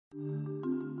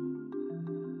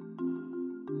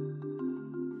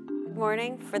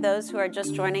morning. For those who are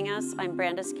just joining us, I'm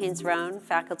Brandis Keynes-Roan,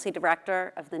 Faculty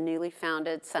Director of the newly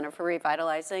founded Center for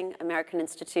Revitalizing American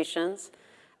Institutions,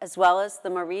 as well as the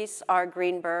Maurice R.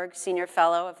 Greenberg Senior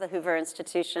Fellow of the Hoover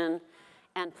Institution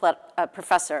and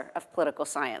Professor of Political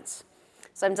Science.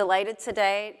 So I'm delighted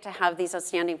today to have these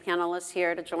outstanding panelists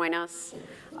here to join us.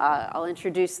 I'll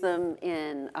introduce them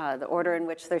in the order in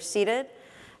which they're seated.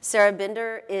 Sarah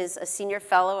Binder is a Senior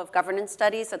Fellow of Governance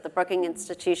Studies at the Brookings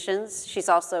Institutions. She's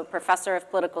also Professor of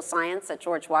Political Science at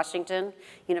George Washington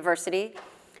University.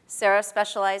 Sarah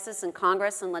specializes in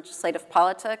Congress and legislative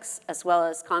politics, as well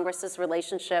as Congress's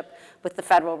relationship with the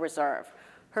Federal Reserve.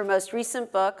 Her most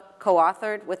recent book,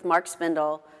 co-authored with Mark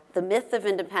Spindle, The Myth of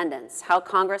Independence, How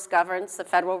Congress Governs the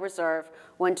Federal Reserve,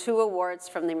 won 2 awards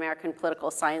from the American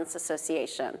Political Science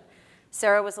Association.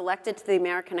 Sarah was elected to the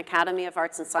American Academy of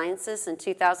Arts and Sciences in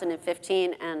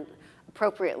 2015 and,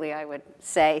 appropriately I would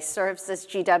say, serves as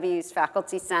GW's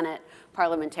Faculty Senate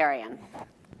parliamentarian.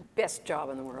 Best job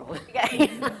in the world.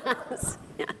 Yes,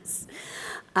 yes.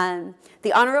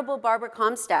 The Honorable Barbara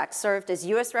Comstock served as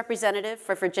U.S. Representative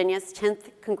for Virginia's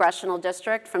 10th Congressional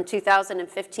District from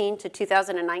 2015 to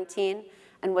 2019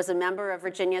 and was a member of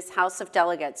Virginia's House of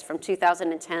Delegates from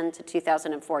 2010 to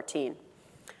 2014.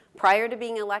 Prior to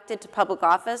being elected to public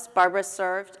office, Barbara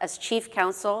served as Chief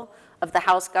Counsel of the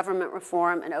House Government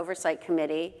Reform and Oversight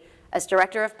Committee, as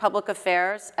Director of Public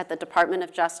Affairs at the Department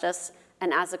of Justice,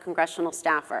 and as a congressional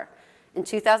staffer. In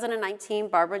 2019,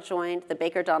 Barbara joined the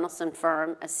Baker Donaldson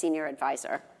firm as senior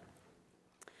advisor.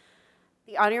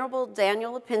 The Honorable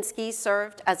Daniel Lipinski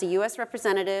served as a U.S.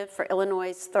 Representative for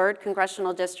Illinois' 3rd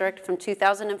Congressional District from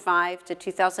 2005 to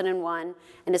 2001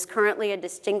 and is currently a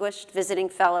Distinguished Visiting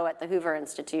Fellow at the Hoover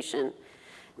Institution.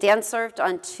 Dan served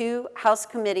on 2 House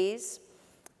committees,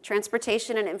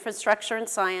 Transportation and Infrastructure and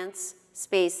Science,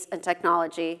 Space and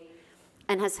Technology,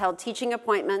 and has held teaching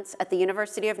appointments at the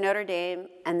University of Notre Dame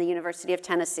and the University of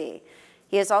Tennessee.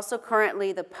 He is also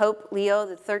currently the Pope Leo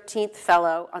XIII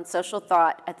Fellow on Social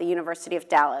Thought at the University of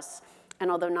Dallas.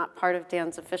 And although not part of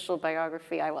Dan's official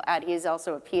biography, I will add he is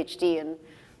also a PhD in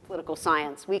political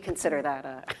science. We consider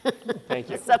that Thank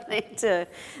you. something to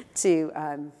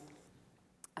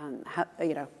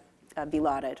be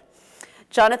lauded.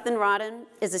 Jonathan Rodden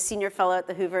is a Senior Fellow at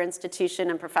the Hoover Institution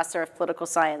and Professor of Political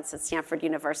Science at Stanford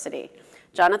University.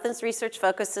 Jonathan's research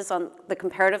focuses on the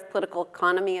comparative political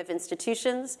economy of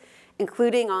institutions,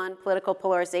 including on political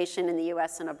polarization in the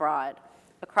US and abroad.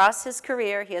 Across his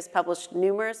career, he has published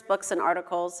numerous books and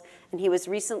articles, and he was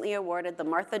recently awarded the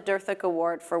Martha Durthik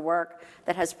Award for work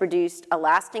that has produced a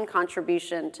lasting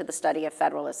contribution to the study of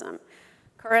federalism.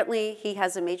 Currently, he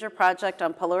has a major project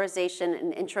on polarization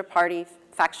and intra-party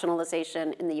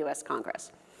factionalization in the US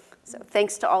Congress. So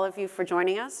thanks to all of you for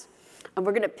joining us. And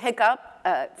we're going to pick up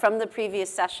from the previous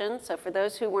session. So for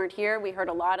those who weren't here, we heard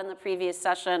a lot in the previous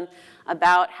session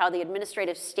about how the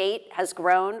administrative state has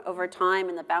grown over time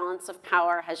and the balance of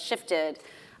power has shifted.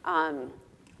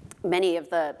 Many of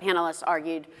the panelists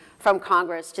argued from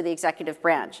Congress to the executive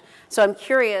branch. So I'm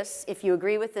curious if you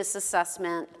agree with this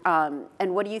assessment,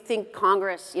 and what do you think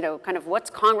Congress, kind of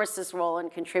what's Congress's role in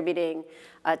contributing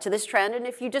to this trend? And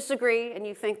if you disagree and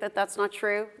you think that that's not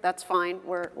true, that's fine.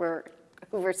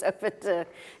 Hoover's open to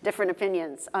different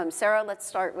opinions. Sarah, let's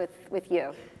start with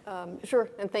you. Sure,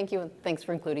 and thank you, and thanks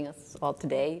for including us all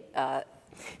today.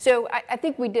 So I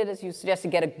think we did, as you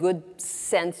suggested, get a good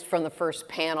sense from the first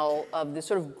panel of the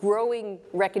sort of growing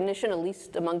recognition, at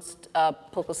least amongst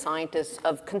political scientists,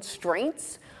 of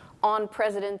constraints on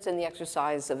presidents and the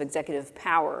exercise of executive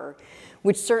power,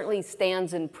 which certainly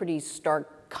stands in pretty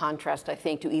stark contrast, I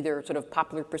think, to either sort of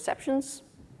popular perceptions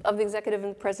of the executive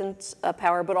and president's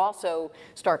power, but also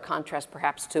stark contrast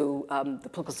perhaps to the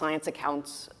political science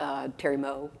accounts, Terry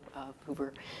Moe,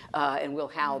 Hoover, and Will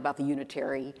Howell about the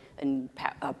unitary and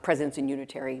presidents and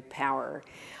unitary power.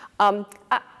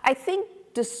 I think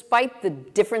despite the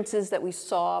differences that we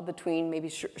saw between maybe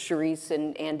Charisse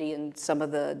and Andy and some of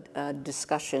the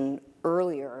discussion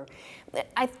earlier,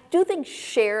 I do think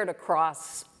shared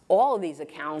across all of these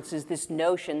accounts is this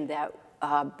notion that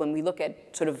when we look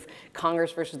at sort of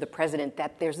Congress versus the president,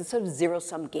 that there's a sort of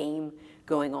zero-sum game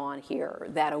going on here,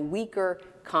 that a weaker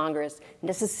Congress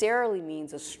necessarily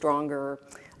means a stronger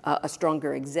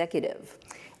executive.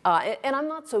 And I'm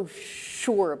not so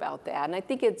sure about that, and I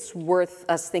think it's worth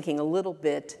us thinking a little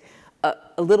bit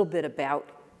about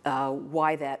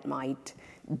why that might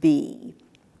be.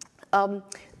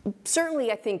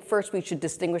 Certainly, I think first we should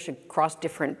distinguish across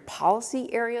different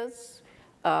policy areas.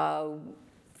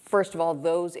 First of all,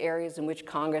 those areas in which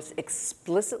Congress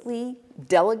explicitly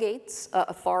delegates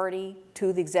authority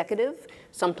to the executive,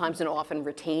 sometimes and often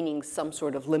retaining some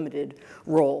sort of limited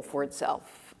role for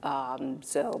itself.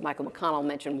 So Michael McConnell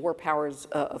mentioned war powers,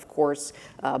 of course,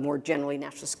 more generally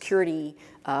national security,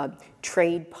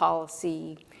 trade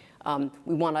policy.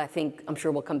 We want to, I think, I'm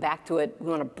sure we'll come back to it, we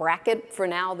want to bracket for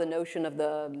now the notion of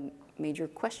the major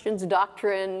questions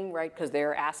doctrine, right? Because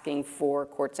they're asking for,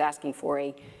 courts asking for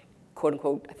a quote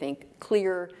unquote, I think,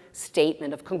 clear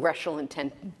statement of congressional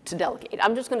intent to delegate.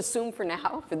 I'm just going to assume for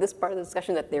now, for this part of the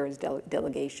discussion, that there is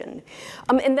delegation.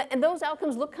 And those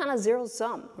outcomes look kind of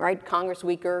zero-sum, right? Congress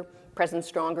weaker, president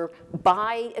stronger,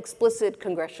 by explicit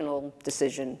congressional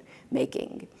decision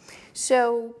making.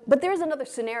 So, but there's another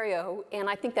scenario, and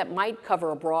I think that might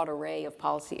cover a broad array of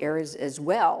policy areas as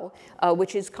well,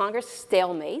 which is Congress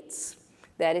stalemates.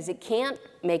 That is, it can't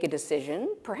make a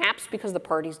decision, perhaps because the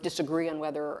parties disagree on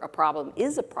whether a problem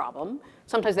is a problem.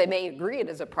 Sometimes they may agree it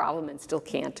is a problem and still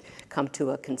can't come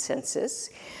to a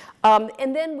consensus.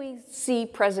 And then we see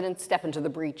presidents step into the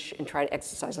breach and try to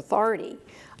exercise authority.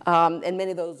 And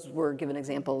many of those were given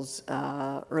examples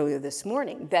earlier this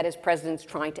morning. That is, presidents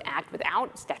trying to act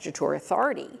without statutory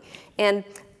authority. And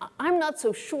I'm not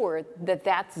so sure that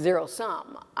that's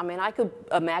zero-sum. I mean, I could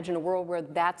imagine a world where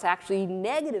that's actually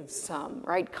negative-sum,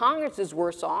 right? Congress is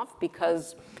worse off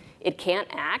because it can't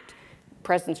act.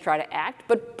 Presidents try to act,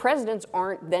 but presidents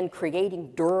aren't then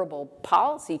creating durable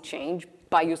policy change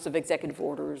by use of executive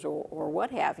orders or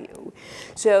what have you.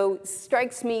 So it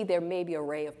strikes me there may be an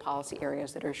array of policy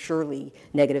areas that are surely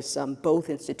negative-sum. Both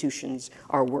institutions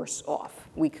are worse off.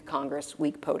 Weak Congress,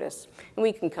 weak POTUS. And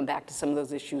we can come back to some of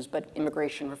those issues, but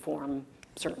immigration reform,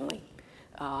 certainly.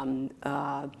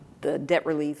 The debt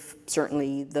relief,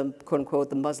 certainly, the quote-unquote,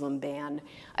 the Muslim ban.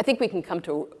 I think we can come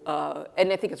to,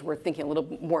 and I think it's worth thinking a little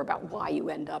bit more about why you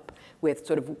end up with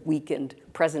sort of weakened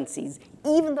presidencies,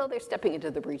 even though they're stepping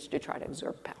into the breach to try to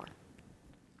exert power.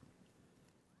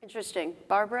 Interesting.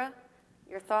 Barbara,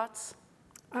 your thoughts?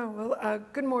 Oh, well,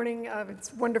 good morning.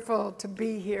 It's wonderful to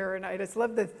be here, and I just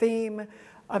love the theme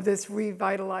of this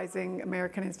revitalizing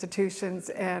American institutions,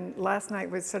 and last night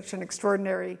was such an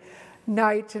extraordinary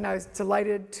night, and I was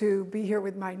delighted to be here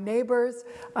with my neighbors,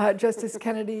 Justice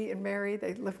Kennedy and Mary.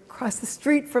 They live across the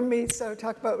street from me, so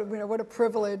talk about what a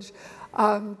privilege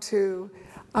to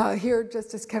hear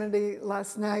Justice Kennedy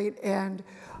last night. And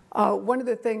one of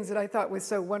the things that I thought was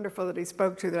so wonderful that he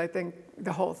spoke to, that I think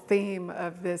the whole theme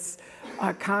of this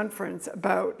conference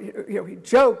about, he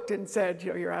joked and said,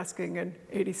 you're asking an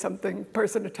 80-something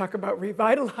person to talk about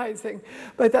revitalizing,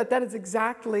 but that is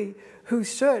exactly who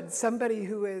should. Somebody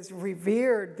who has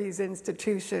revered these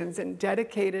institutions and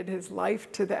dedicated his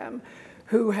life to them,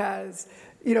 who has,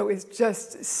 is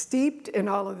just steeped in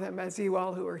all of them, as you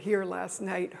all who were here last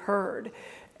night heard,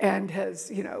 and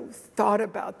has, thought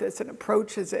about this and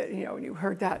approaches it, and you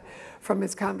heard that from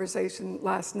his conversation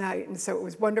last night. And so it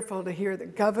was wonderful to hear the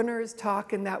governors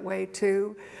talk in that way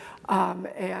too,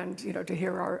 and, to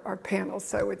hear our panel.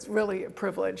 So it's really a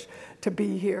privilege to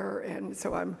be here, and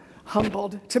so I'm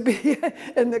humbled to be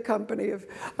in the company of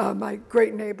my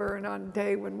great neighbor. And on a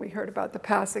day when we heard about the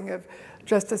passing of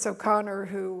Justice O'Connor,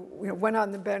 who went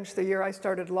on the bench the year I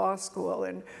started law school,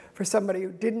 and for somebody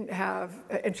who didn't have,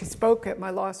 and she spoke at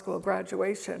my law school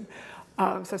graduation,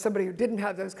 so somebody who didn't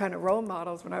have those kind of role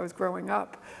models when I was growing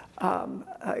up,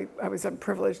 I was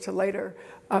privileged to later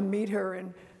meet her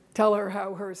and tell her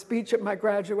how her speech at my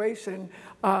graduation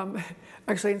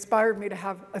actually inspired me to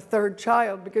have a third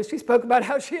child, because she spoke about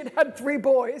how she had 3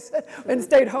 boys and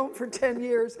stayed home for 10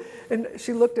 years. And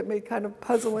she looked at me kind of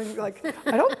puzzling, like,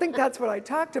 I don't think that's what I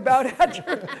talked about at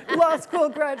your law school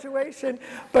graduation.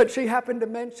 But she happened to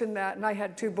mention that, and I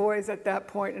had 2 boys at that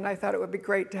point, and I thought it would be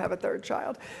great to have a third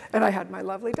child. And I had my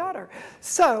lovely daughter.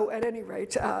 So at any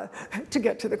rate, to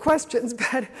get to the questions,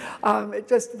 but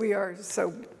we are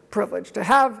so privileged to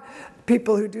have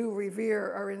people who do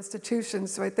revere our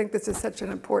institutions, so I think this is such an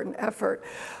important effort.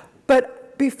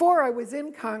 But before I was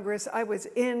in Congress, I was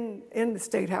in the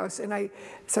State House, and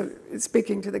so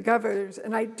speaking to the governors,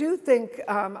 and I do think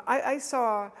I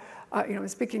saw,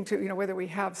 speaking to whether we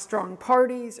have strong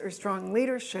parties or strong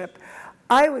leadership,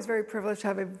 I was very privileged to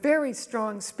have a very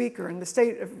strong speaker, and the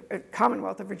state of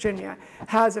Commonwealth of Virginia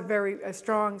has a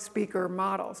strong speaker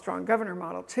model, strong governor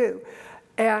model too,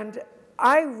 and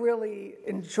I really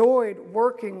enjoyed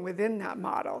working within that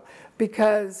model,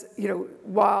 because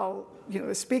while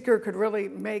the speaker could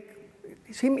really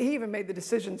he even made the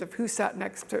decisions of who sat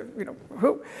next to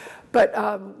who, but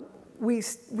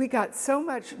we got so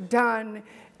much done.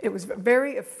 It was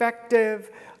very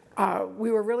effective.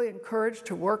 We were really encouraged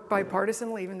to work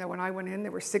bipartisanly, even though when I went in,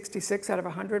 there were 66 out of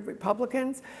 100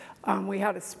 Republicans. We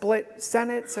had a split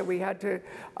Senate, so we had to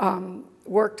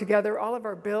work together. All of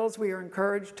our bills, we were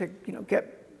encouraged to,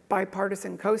 get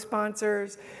bipartisan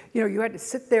co-sponsors. You had to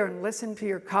sit there and listen to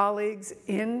your colleagues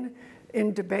in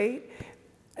debate.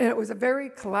 And it was a very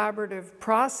collaborative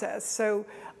process. So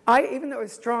even though it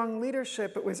was strong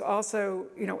leadership, it was also,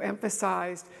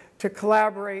 emphasized to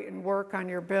collaborate and work on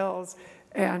your bills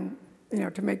and,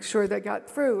 to make sure they got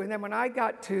through. And then when I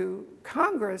got to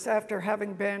Congress, after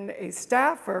having been a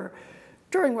staffer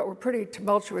during what were pretty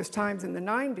tumultuous times in the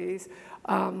 90s,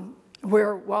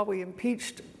 where while we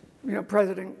impeached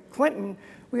President Clinton,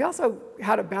 we also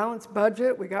had a balanced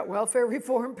budget, we got welfare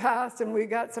reform passed, and we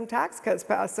got some tax cuts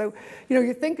passed. So,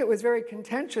 you think it was very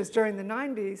contentious during the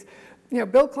 90s.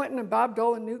 Bill Clinton and Bob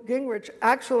Dole and Newt Gingrich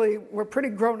actually were pretty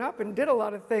grown up and did a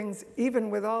lot of things, even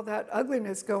with all that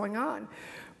ugliness going on.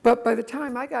 But by the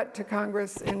time I got to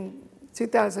Congress in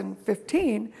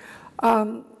 2015,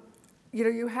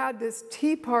 you had this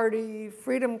Tea Party,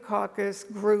 Freedom Caucus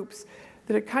groups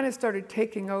that had kind of started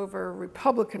taking over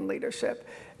Republican leadership.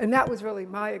 And that was really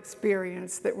my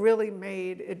experience that really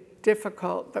made it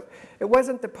difficult. It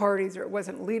wasn't the parties or it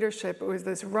wasn't leadership, it was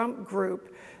this rump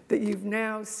group that you've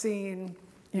now seen,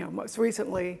 most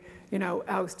recently,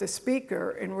 oust a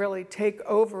speaker and really take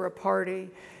over a party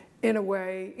in a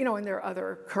way, and there are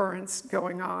other currents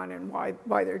going on and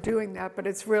why they're doing that, but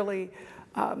it's really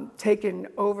taken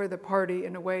over the party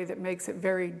in a way that makes it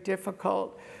very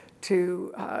difficult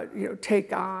to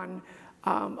take on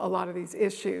a lot of these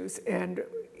issues. And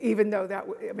even though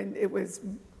it was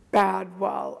bad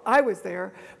while I was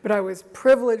there, but I was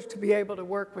privileged to be able to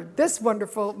work with this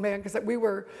wonderful man, because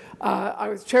I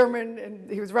was chairman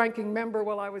and he was ranking member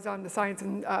while I was on the science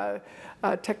and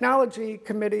technology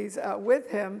committees with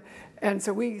him. And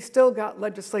so we still got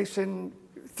legislation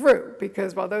through,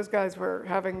 because while those guys were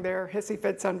having their hissy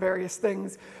fits on various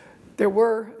things, there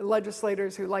were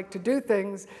legislators who liked to do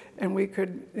things, and we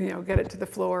could, get it to the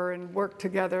floor and work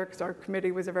together, because our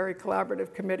committee was a very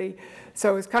collaborative committee.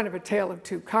 So it was kind of a tale of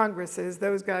two Congresses.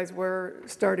 Those guys were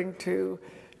starting to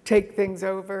take things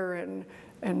over and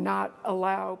not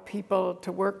allow people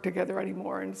to work together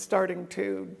anymore, and starting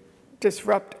to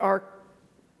disrupt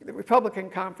the Republican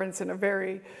conference in a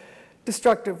very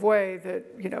destructive way that,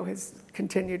 has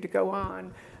continued to go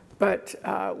on. But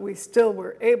we still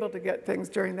were able to get things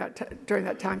during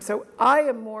that time. So I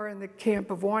am more in the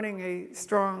camp of wanting a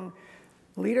strong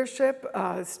leadership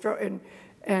and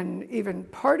even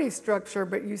party structure,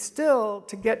 but you still,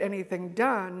 to get anything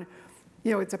done,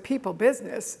 it's a people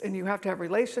business, and you have to have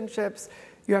relationships,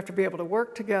 you have to be able to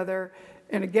work together.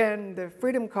 And again, the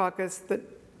Freedom Caucus that,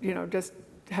 just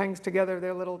hangs together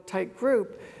their little tight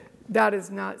group, that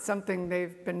is not something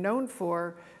they've been known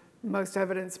for. Most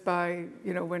evidenced by,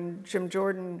 when Jim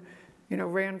Jordan,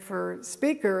 ran for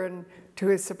speaker, and to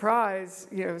his surprise,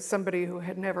 somebody who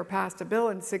had never passed a bill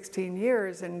in 16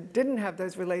 years and didn't have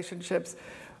those relationships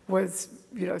was,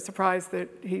 surprised that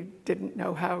he didn't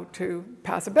know how to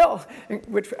pass a bill,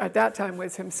 which at that time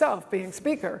was himself being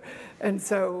speaker. And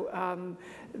so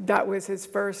that was his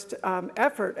first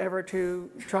effort ever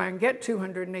to try and get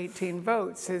 218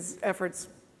 votes. His efforts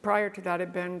prior to that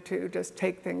had been to just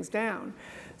take things down.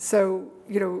 So,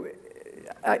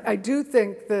 I do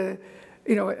think I'm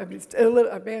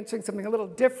answering something a little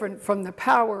different from the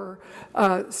power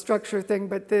structure thing,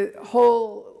 but the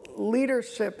whole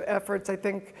leadership efforts, I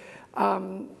think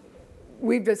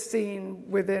we've just seen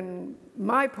within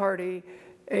my party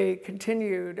a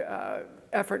continued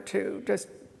effort to just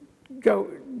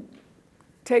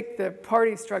take the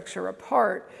party structure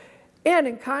apart. And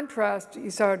in contrast, you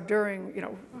saw during,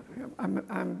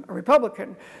 I'm a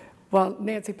Republican. While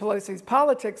Nancy Pelosi's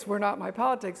politics were not my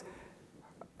politics,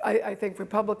 I think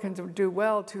Republicans would do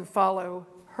well to follow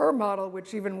her model,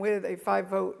 which even with a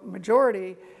 5-vote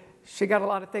majority, she got a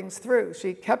lot of things through.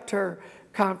 She kept her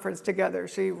conference together.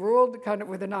 She ruled kind of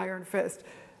with an iron fist.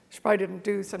 She probably didn't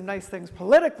do some nice things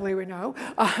politically, we know,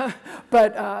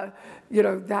 but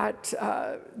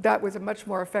that was a much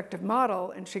more effective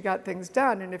model, and she got things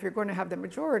done. And if you're going to have the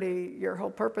majority, your whole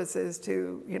purpose is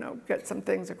to get some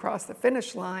things across the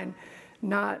finish line,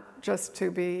 not just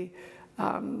to be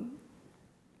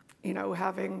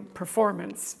having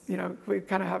performance. We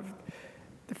kind of have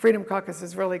the Freedom Caucus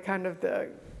is really kind of the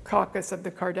caucus of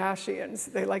the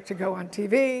Kardashians. They like to go on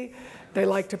TV, they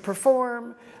like to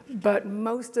perform, but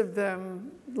most of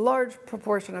them, large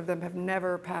proportion of them, have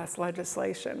never passed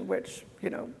legislation, which,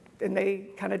 and they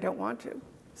kind of don't want to.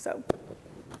 So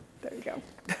there you go.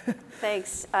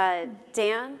 Thanks.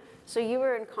 Dan? So you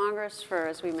were in Congress for,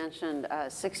 as we mentioned,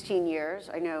 16 years.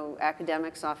 I know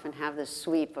academics often have this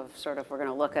sweep of sort of, we're going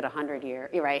to look at 100 years,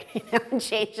 right?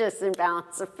 Changes in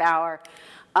balance of power.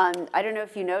 I don't know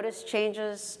if you noticed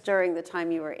changes during the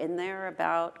time you were in there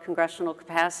about congressional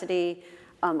capacity,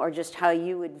 or just how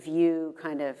you would view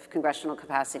kind of congressional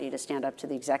capacity to stand up to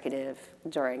the executive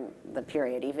during the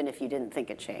period, even if you didn't think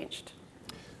it changed.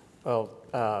 Well,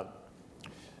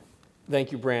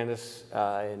 thank you, Brandis,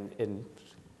 and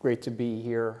great to be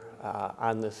here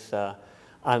on this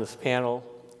panel,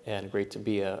 and great to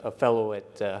be a fellow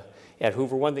at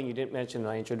Hoover. One thing you didn't mention in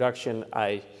my introduction,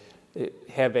 I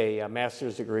have a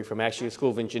master's degree from actually the School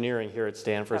of Engineering here at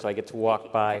Stanford, so I get to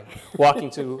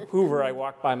walking to Hoover, I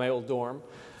walk by my old dorm.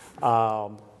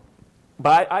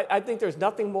 But I think there's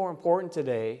nothing more important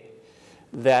today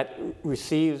that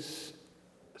receives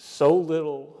so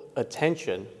little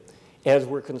attention as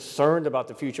we're concerned about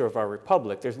the future of our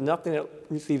republic. There's nothing that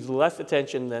receives less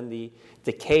attention than the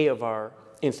decay of our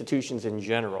institutions in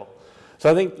general.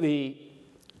 So I think the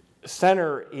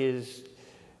center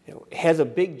has a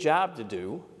big job to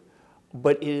do,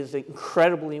 but it is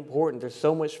incredibly important. There's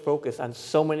so much focus on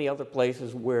so many other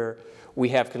places where we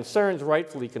have concerns,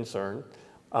 rightfully concerned,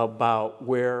 about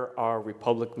where our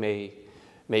republic may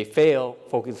fail,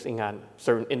 focusing on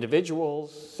certain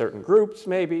individuals, certain groups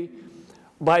maybe.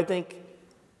 But I think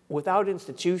without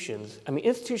institutions,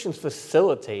 institutions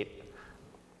facilitate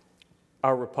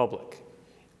our republic.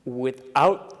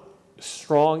 Without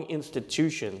strong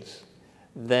institutions,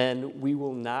 then we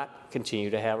will not continue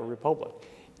to have a republic.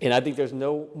 And I think there's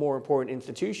no more important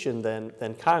institution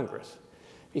than Congress,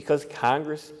 because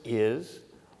Congress is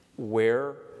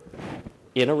where,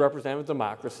 in a representative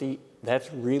democracy,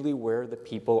 that's really where the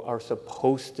people are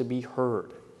supposed to be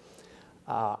heard.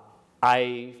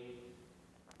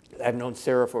 I've known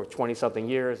Sarah for 20-something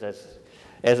years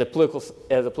as a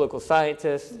political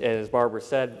scientist, and as Barbara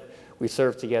said, we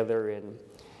served together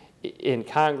in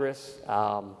Congress.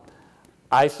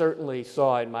 I certainly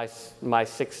saw in my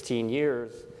 16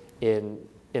 years in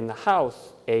the House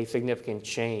a significant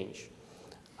change.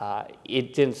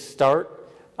 It didn't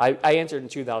start. I entered in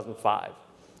 2005.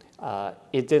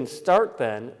 It didn't start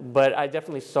then, but I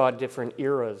definitely saw different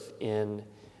eras in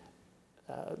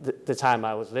the time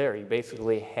I was there. You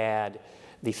basically had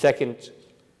the second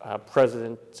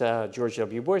President George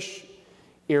W. Bush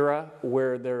era,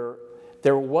 where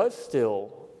there was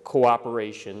still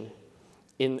cooperation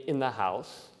in the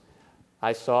House.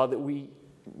 I saw that we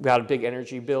got a big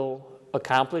energy bill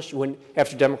accomplished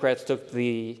after Democrats took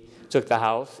the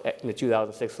House in the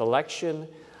 2006 election.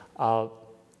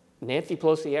 Nancy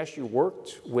Pelosi actually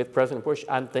worked with President Bush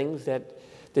on things that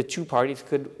the two parties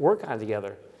could work on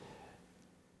together.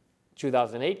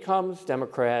 2008 comes,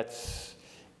 Democrats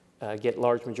get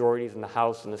large majorities in the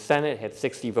House and the Senate, had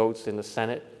 60 votes in the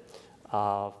Senate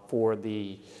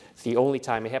it's the only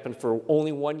time. It happened for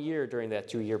only 1 year during that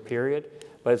 2-year period,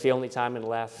 but it's the only time in the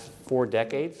last 4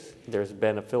 decades there's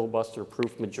been a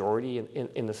filibuster-proof majority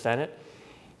in the Senate.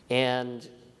 And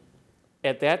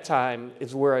at that time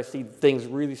is where I see things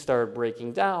really started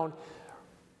breaking down.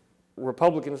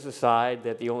 Republicans decide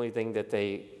that the only thing that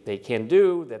they can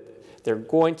do, that they're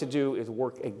going to do, is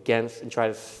work against and try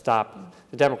to stop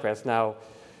the Democrats. Now,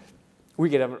 we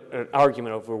could have an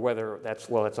argument over whether that's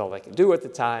all they can do at the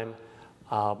time,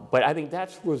 but I think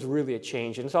that was really a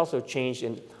change. And it's also a change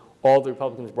in all the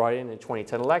Republicans brought in the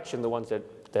 2010 election, the ones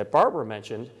that Barbara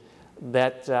mentioned,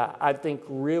 that I think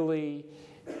really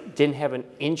didn't have an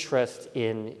interest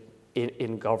in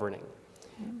governing.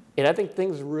 And I think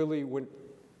things really went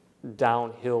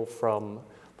downhill from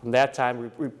that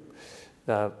time.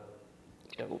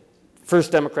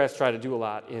 First, Democrats tried to do a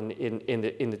lot in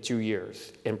the 2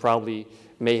 years, and probably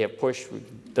may have pushed,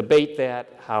 debate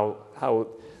that, how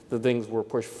the things were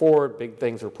pushed forward, big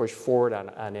things were pushed forward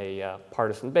on a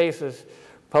partisan basis.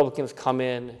 Republicans come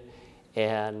in,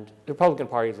 and the Republican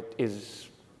Party is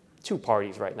two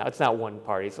parties right now. It's not one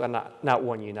party. It's not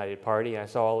one united party. I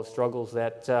saw all the struggles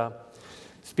that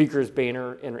Speakers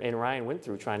Boehner and Ryan went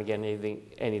through trying to get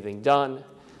anything done.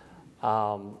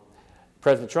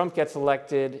 President Trump gets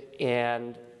elected,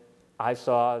 and I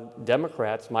saw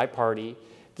Democrats, my party,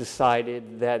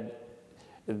 decided that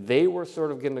they were sort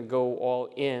of going to go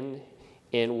all in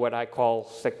what I call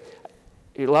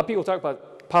a lot of people talk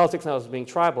about politics now as being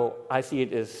tribal. I see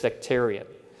it as sectarian.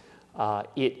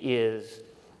 It is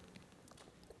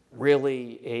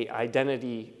really a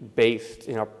identity-based,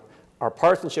 our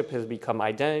partisanship has become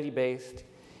identity-based,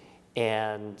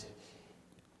 and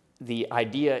the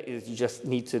idea is you just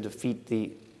need to defeat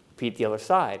the other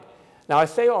side. Now, I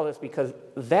say all this because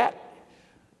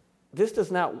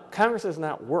Congress does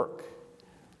not work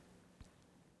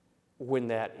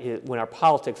when our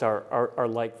politics are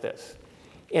like this.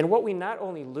 And what we not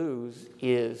only lose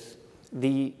is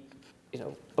the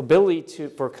ability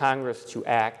for Congress to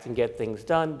act and get things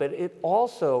done, but it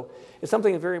also is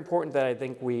something very important that I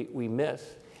think we miss,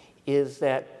 is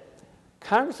that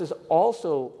Congress is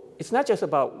also, it's not just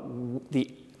about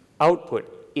the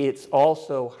output, it's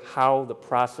also how the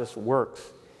process works.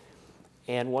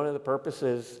 And one of the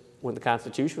purposes when the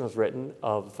Constitution was written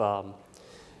of,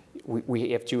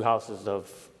 we have two houses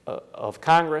of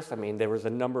Congress. I mean, there was a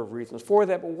number of reasons for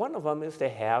that, but one of them is to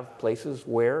have places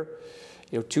where,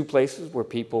 two places where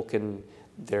people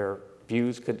their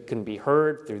views can be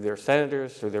heard through their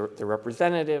senators, through their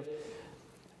representative.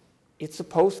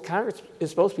 Congress is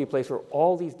supposed to be a place where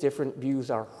all these different views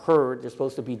are heard. There's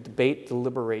supposed to be debate,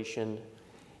 deliberation,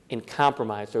 and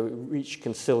compromise, so reach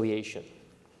conciliation.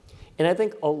 And I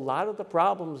think a lot of the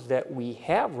problems that we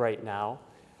have right now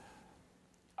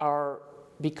are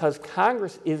because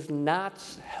Congress is not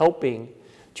helping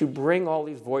to bring all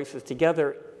these voices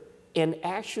together and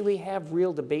actually have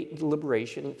real debate and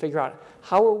deliberation and figure out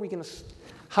how are we going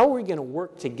to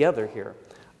work together here.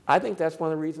 I think that's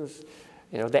one of the reasons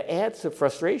that adds to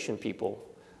frustration people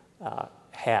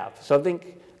have. So I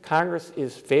think Congress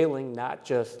is failing not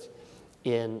just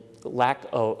in lack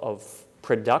of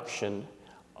production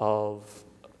of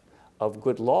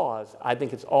good laws. I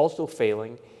think it's also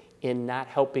failing in not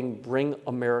helping bring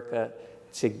America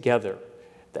together.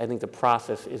 I think the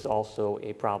process is also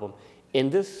a problem.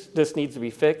 And this needs to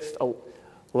be fixed. A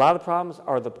lot of the problems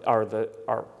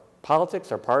are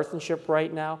politics, our partisanship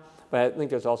right now, but I think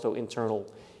there's also internal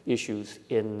issues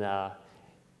in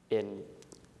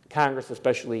Congress,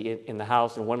 especially in the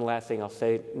House. And one last thing I'll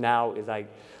say now is I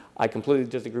completely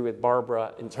disagree with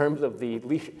Barbara in terms of the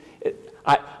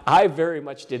I very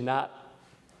much did not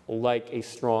like a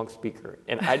strong speaker,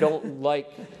 and I don't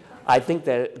I think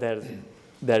that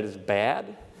is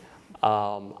bad.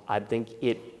 I think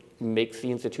it makes the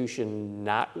institution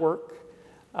not work.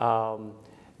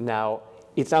 Now,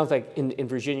 it sounds like in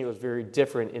Virginia it was very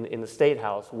different in the State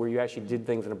House, where you actually did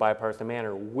things in a bipartisan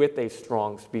manner with a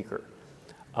strong speaker.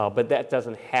 But that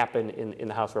doesn't happen in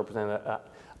the House of Representatives.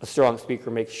 A strong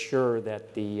speaker makes sure that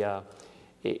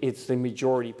it's the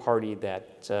majority party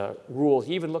that rules.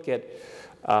 You even look at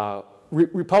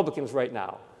Republicans right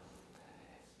now.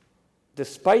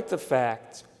 Despite the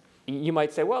fact, you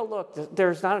might say, well, look,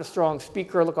 there's not a strong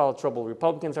speaker. Look all the trouble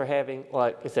Republicans are having.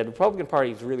 Like I said, the Republican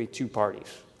Party is really two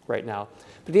parties right now.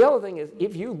 But the other thing is,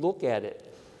 if you look at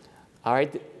it, all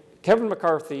right, Kevin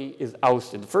McCarthy is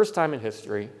ousted, the first time in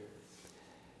history.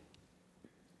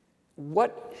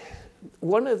 One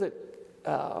of the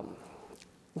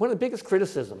biggest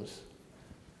criticisms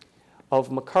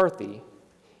of McCarthy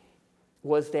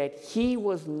was that he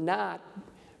was not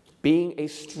being a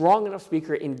strong enough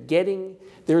speaker in getting,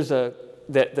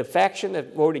 the faction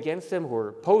that voted against him, who are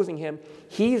opposing him,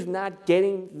 he's not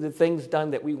getting the things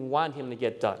done that we want him to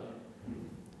get done.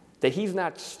 That he's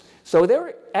not, so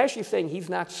they're actually saying he's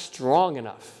not strong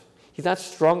enough. He's not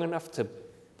strong enough to,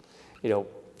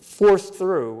 force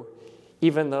through,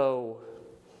 even though,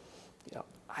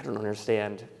 I don't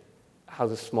understand how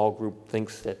this small group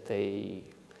thinks that they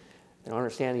don't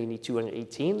understand you need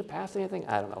 218 to pass anything.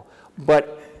 I don't know.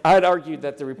 But I'd argue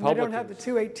that the Republicans... They don't have the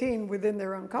 218 within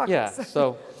their own caucus. Yeah,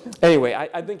 so anyway,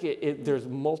 I think there's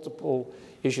multiple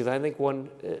issues. I think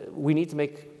we need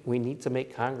to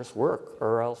make Congress work,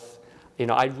 or else,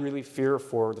 I really fear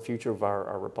for the future of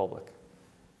our republic.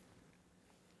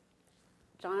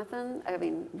 Jonathan,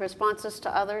 responses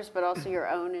to others, but also your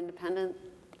own independent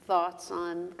thoughts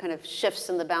on kind of shifts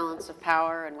in the balance of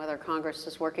power and whether Congress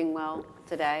is working well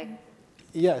today?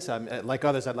 Yes, like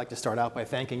others, I'd like to start out by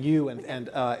thanking you and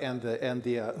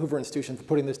the Hoover Institution for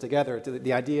putting this together.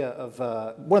 The idea of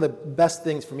one of the best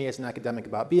things for me as an academic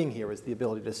about being here is the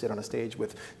ability to sit on a stage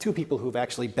with two people who've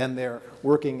actually been there,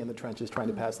 working in the trenches, trying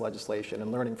to pass legislation,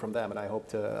 and learning from them. And I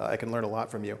hope I can learn a lot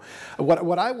from you.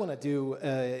 What I want to do,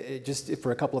 just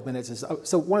for a couple of minutes, is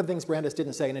so one of the things Brandis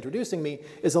didn't say in introducing me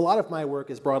is a lot of my work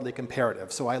is broadly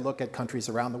comparative. So I look at countries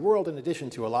around the world, in addition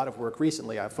to a lot of work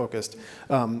recently. I've focused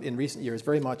in recent years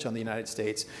very much on the United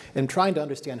States and trying to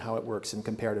understand how it works in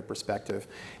comparative perspective.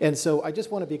 And so I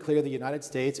just want to be clear, the United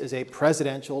States is a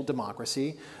presidential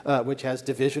democracy which has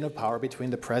division of power between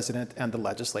the president and the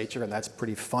legislature, and that's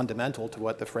pretty fundamental to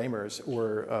what the framers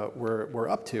were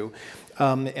up to.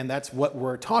 And that's what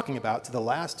we're talking about. To the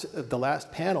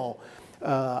last panel,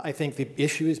 I think the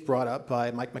issues brought up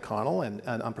by Mike McConnell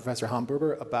and Professor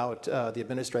Hamburger about the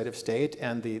administrative state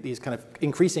and these kind of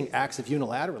increasing acts of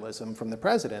unilateralism from the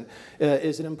president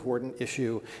is an important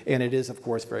issue, and it is, of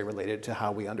course, very related to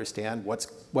how we understand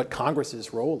what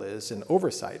Congress's role is in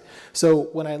oversight. So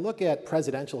when I look at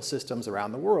presidential systems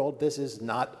around the world, this is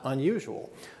not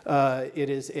unusual. It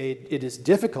is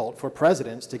difficult for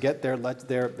presidents to get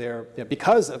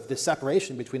because of the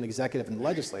separation between the executive and the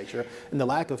legislature and the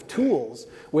lack of tools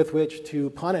with which to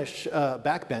punish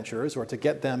backbenchers or to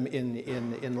get them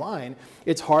in line,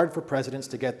 it's hard for presidents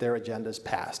to get their agendas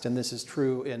passed. And this is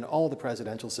true in all the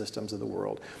presidential systems of the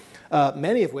world,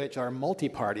 many of which are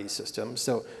multi-party systems.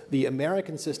 So the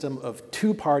American system of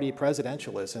two-party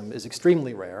presidentialism is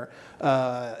extremely rare.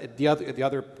 The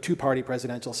other two-party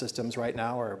presidential systems right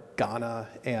now are Ghana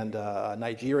and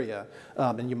Nigeria,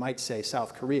 and you might say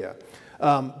South Korea.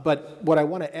 But what I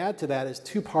want to add to that is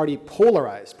two-party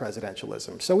polarized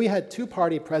presidentialism. So we had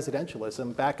two-party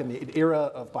presidentialism back in the era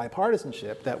of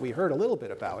bipartisanship that we heard a little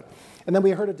bit about. And then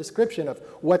we heard a description of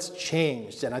what's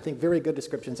changed, and I think very good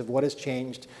descriptions of what has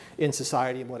changed in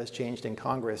society and what has changed in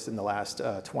Congress in the last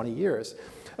 20 years.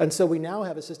 And so we now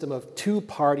have a system of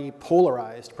two-party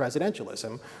polarized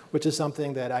presidentialism, which is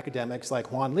something that academics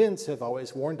like Juan Linz have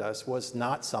always warned us was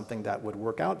not something that would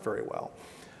work out very well.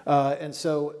 And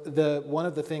so one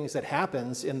of the things that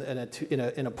happens in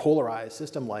a polarized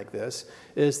system like this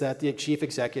is that the chief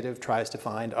executive tries to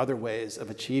find other ways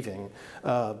of achieving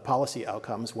policy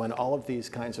outcomes when all of these,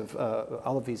 in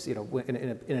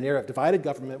an era of divided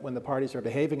government, when the parties are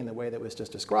behaving in the way that was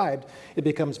just described, it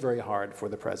becomes very hard for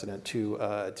the president to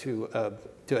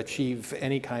achieve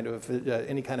any kind of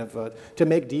to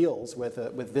make deals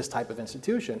with this type of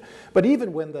institution. But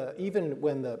even when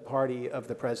the party of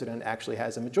the president actually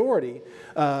has a majority,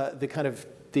 the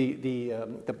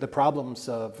problems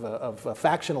of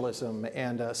factionalism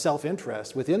and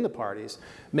self-interest within the parties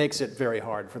makes it very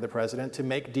hard for the president to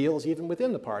make deals even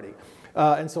within the party.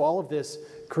 And so all of this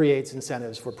creates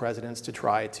incentives for presidents to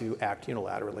try to act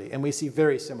unilaterally. And we see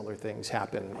very similar things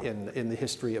happen in the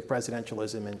history of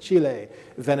presidentialism in Chile,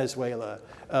 Venezuela,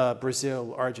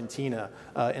 Brazil, Argentina.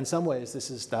 In some ways,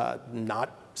 this is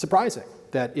not surprising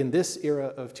that in this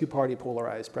era of two-party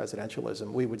polarized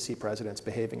presidentialism, we would see presidents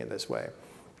behaving in this way.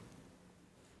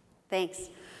 Thanks.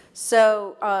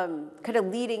 So kind of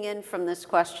leading in from this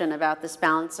question about this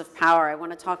balance of power, I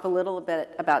want to talk a little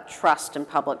bit about trust and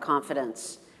public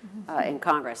confidence in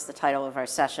Congress, the title of our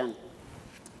session.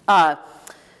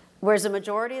 Whereas a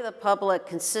majority of the public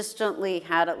consistently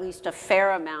had at least a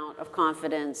fair amount of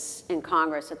confidence in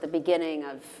Congress at the beginning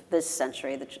of this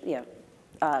century,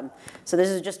 so this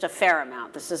is just a fair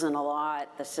amount. This isn't a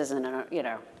lot. This isn't,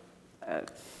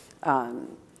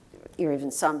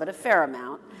 even some, but a fair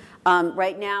amount.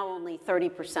 Right now, only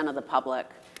 30% of the public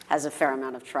has a fair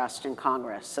amount of trust in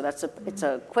Congress. So it's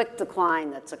a quick decline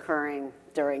that's occurring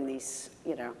during these,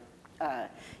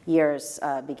 years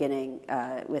beginning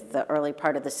with the early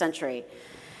part of the century.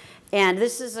 And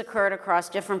this has occurred across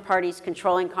different parties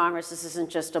controlling Congress. This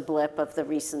isn't just a blip of the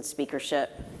recent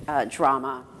speakership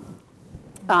drama,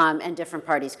 and different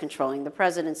parties controlling the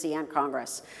presidency and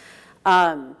Congress.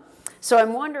 So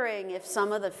I'm wondering if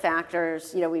some of the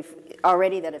factors, we've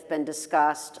already that have been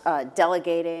discussed,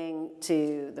 delegating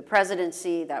to the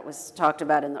presidency, that was talked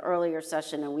about in the earlier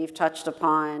session, and we've touched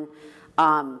upon.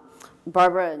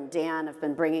 Barbara and Dan have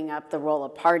been bringing up the role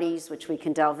of parties, which we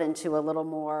can delve into a little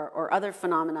more, or other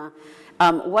phenomena.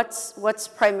 What's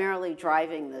primarily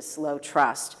driving this low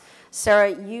trust?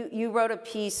 Sarah, you wrote a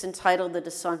piece entitled The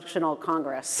Dysfunctional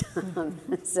Congress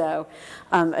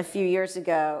a few years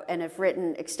ago, and have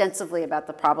written extensively about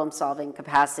the problem-solving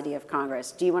capacity of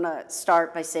Congress. Do you want to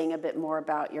start by saying a bit more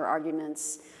about your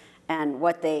arguments and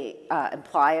what they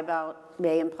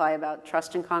may imply about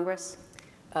trust in Congress?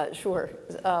 Sure.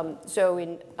 So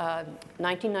in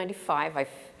 1995, I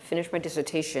finished my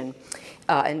dissertation,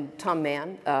 and Tom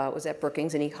Mann was at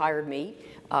Brookings, and he hired me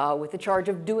with the charge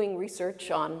of doing research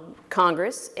on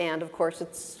Congress, and of course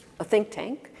it's a think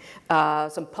tank,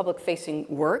 some public-facing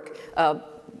work.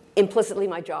 Implicitly,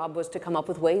 my job was to come up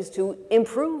with ways to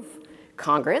improve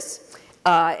Congress,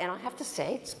 and I have to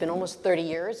say, it's been almost 30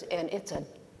 years, and it's a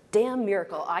damn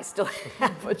miracle I still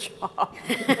have a job.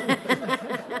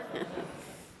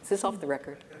 Is this off the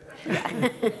record? Yeah.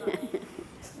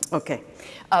 Okay.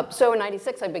 So in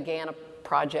 '96, I began a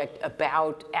project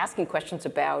about asking questions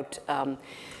about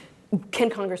can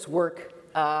Congress work?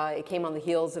 It came on the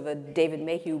heels of a David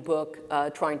Mayhew book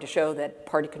trying to show that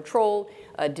party control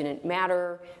didn't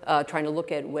matter, trying to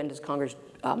look at when does Congress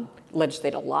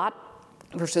legislate a lot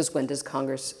versus when does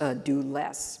Congress do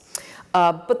less.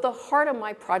 But the heart of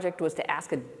my project was to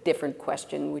ask a different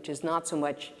question, which is not so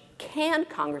much can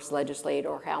Congress legislate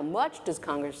or how much does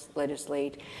Congress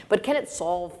legislate, but can it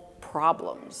solve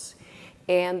problems?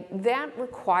 And that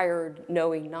required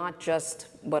knowing not just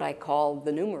what I call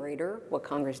the numerator, what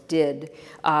Congress did,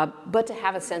 but to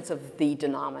have a sense of the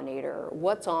denominator,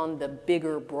 what's on the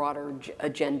bigger, broader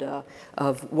agenda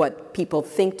of what people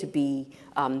think to be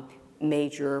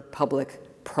major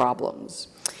public problems.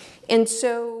 And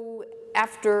so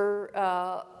after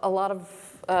a lot of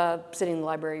sitting in the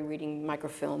library reading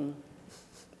microfilm,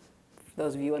 for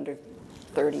those of you under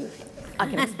 30, I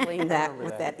can explain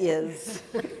what that is,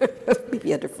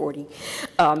 maybe under 40.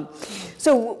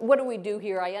 So what do we do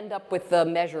here? I end up with the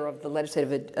measure of the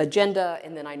legislative agenda,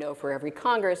 and then I know for every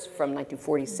Congress from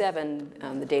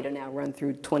 1947, the data now run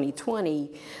through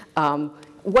 2020,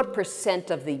 what percent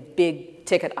of the big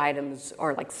ticket items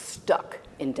are like stuck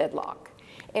in deadlock.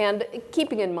 And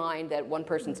keeping in mind that one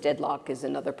person's deadlock is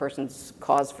another person's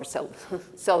cause for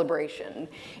celebration.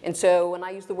 And so when I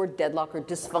use the word deadlock or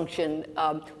dysfunction,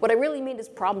 what I really mean is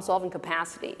problem-solving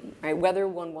capacity, right? Whether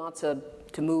one wants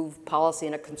to move policy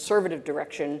in a conservative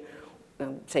direction,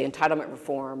 say entitlement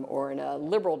reform, or in a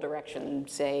liberal direction,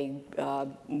 say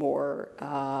more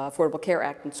Affordable Care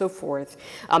Act and so forth,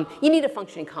 you need a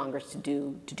functioning Congress to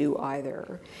do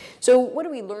either. So what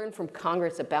do we learn from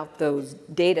Congress about those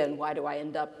data, and why do I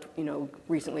end up,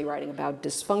 recently writing about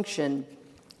dysfunction?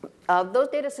 Those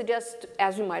data suggest,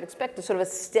 as you might expect, a sort of a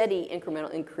steady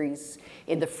incremental increase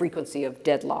in the frequency of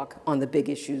deadlock on the big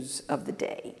issues of the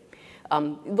day.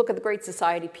 Look at the Great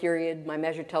Society period, my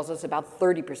measure tells us about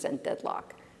 30%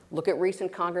 deadlock. Look at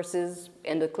recent Congresses,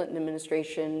 end of Clinton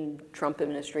administration, Trump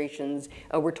administrations,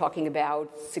 we're talking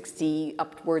about 60,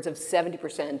 upwards of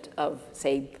 70% of,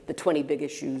 say, the 20 big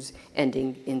issues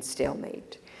ending in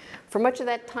stalemate. For much of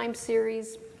that time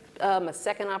series, a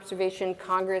second observation,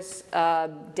 Congress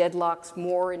deadlocks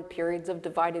more in periods of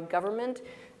divided government,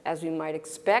 as we might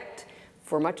expect.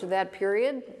 For much of that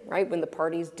period, right, when the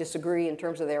parties disagree in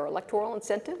terms of their electoral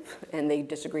incentive and they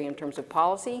disagree in terms of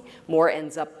policy, more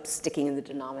ends up sticking in the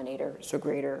denominator, so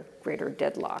greater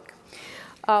deadlock.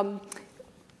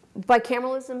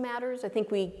 Bicameralism matters. I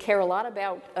think we care a lot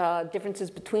about differences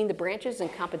between the branches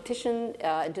and competition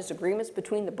and disagreements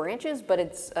between the branches, but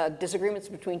it's disagreements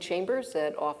between chambers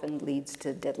that often leads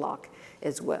to deadlock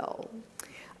as well.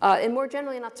 And more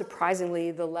generally, not surprisingly,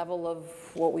 the level of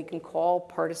what we can call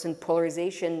partisan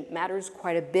polarization matters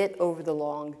quite a bit over the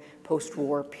long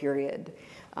post-war period.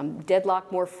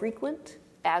 Deadlock more frequent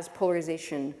as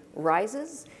polarization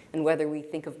rises, and whether we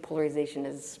think of polarization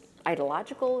as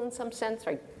ideological in some sense,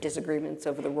 right, disagreements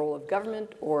over the role of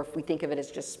government, or if we think of it as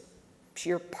just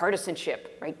sheer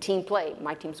partisanship, right, team play,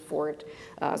 my team's for it,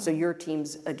 so your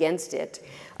team's against it.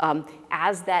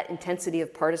 As that intensity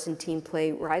of partisan team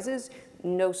play rises,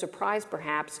 no surprise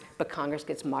perhaps, but Congress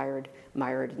gets mired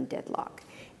in deadlock.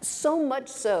 So much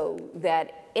so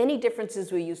that any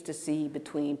differences we used to see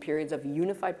between periods of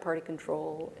unified party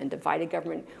control and divided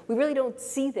government, we really don't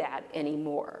see that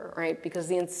anymore, right? Because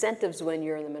the incentives when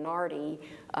you're in the minority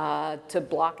to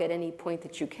block at any point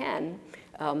that you can,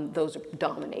 those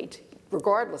dominate,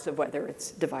 regardless of whether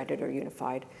it's divided or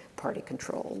unified party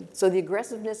control. So the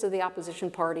aggressiveness of the opposition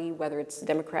party, whether it's the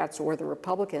Democrats or the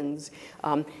Republicans,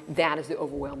 that is the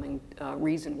overwhelming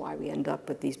reason why we end up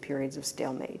with these periods of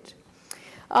stalemate.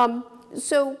 And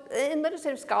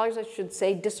legislative scholars, I should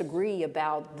say, disagree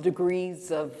about the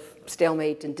degrees of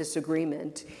stalemate and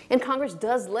disagreement. And Congress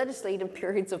does legislate in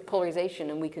periods of polarization,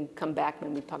 and we can come back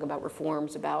when we talk about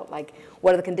reforms about, like,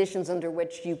 what are the conditions under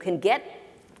which you can get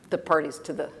the parties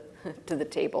to the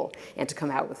table and to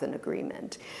come out with an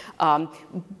agreement.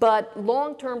 But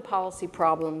long-term policy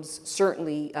problems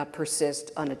certainly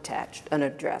persist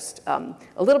unaddressed. A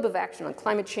little bit of action on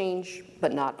climate change,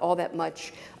 but not all that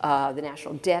much. The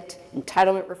national debt,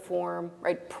 entitlement reform,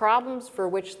 right? Problems for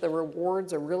which the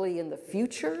rewards are really in the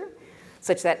future,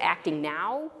 such that acting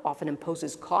now often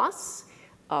imposes costs.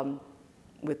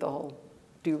 With all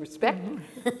due respect,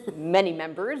 many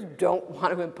members don't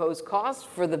want to impose costs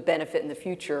for the benefit in the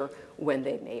future when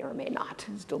they may or may not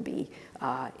still be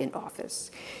in office.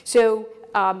 So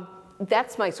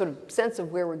that's my sort of sense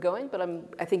of where we're going, but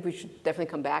I think we should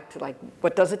definitely come back to, like,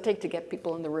 what does it take to get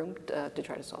people in the room to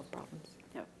try to solve problems?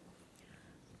 Yep.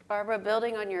 Barbara,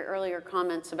 building on your earlier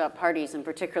comments about parties, and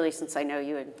particularly since I know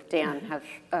you and Dan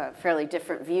have fairly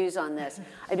different views on this,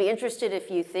 I'd be interested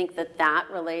if you think that that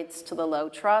relates to the low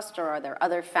trust, or are there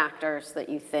other factors that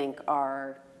you think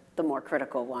are the more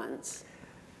critical ones?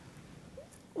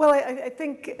 Well, I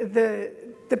think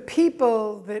the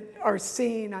people that are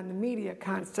seen on the media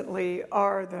constantly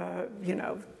are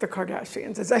the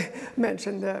Kardashians, as I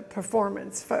mentioned, the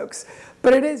performance folks.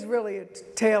 But it is really a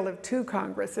tale of two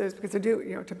Congresses, because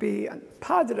to be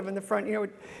positive in the front,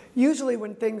 usually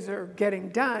when things are getting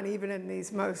done, even in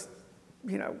these most,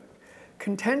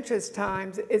 contentious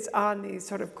times, it's on these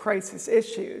sort of crisis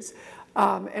issues.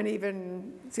 And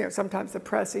even, sometimes the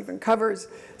press even covers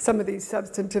some of these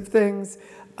substantive things,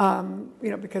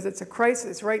 because it's a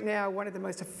crisis. Right now, one of the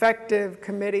most effective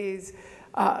committees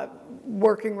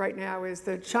working right now is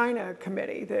the China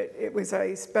Committee. That it was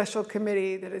a special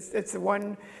committee it's the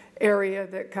one area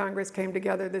that Congress came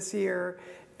together this year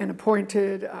and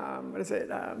appointed,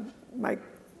 Mike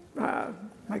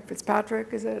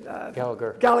Fitzpatrick, is it?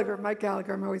 Gallagher, Mike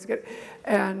Gallagher, I'm always good.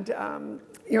 And,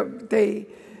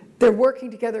 they're working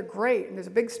together great. And there's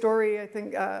a big story, I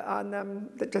think, on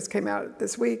them that just came out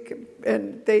this week.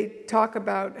 And they talk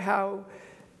about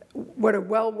what a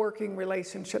well-working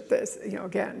relationship is.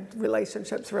 Again,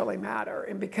 relationships really matter.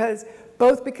 And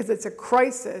both because it's a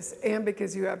crisis and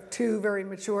because you have two very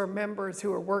mature members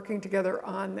who are working together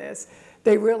on this,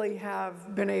 they really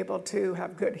have been able to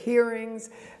have good hearings,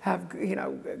 have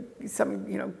some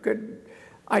good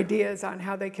ideas on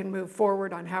how they can move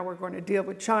forward on how we're going to deal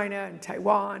with China and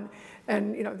Taiwan,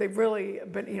 and they've really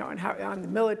been on the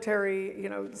military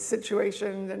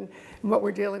situation and what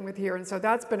we're dealing with here, and so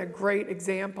that's been a great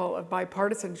example of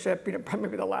bipartisanship.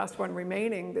 Maybe the last one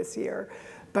remaining this year,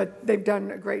 but they've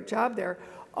done a great job there.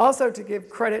 Also, to give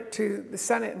credit to the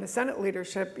Senate and the Senate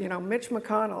leadership, Mitch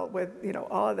McConnell, with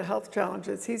all of the health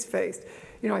challenges he's faced,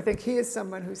 I think he is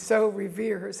someone who so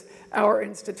reveres our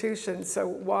institutions. So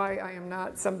why I am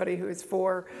not somebody who is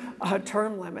for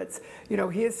term limits. He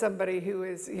is somebody who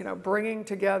is bringing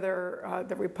together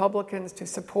the Republicans to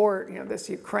support this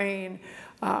Ukraine,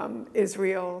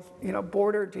 Israel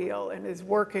border deal, and is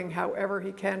working however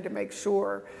he can to make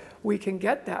sure we can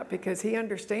get that, because he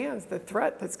understands the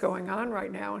threat that's going on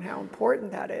right now and how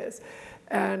important that is.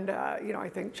 And I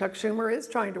think Chuck Schumer is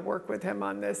trying to work with him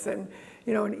on this, and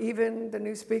and even the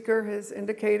new speaker has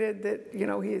indicated that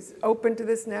he's open to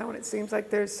this now, and it seems like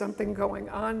there's something going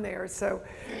on there. So,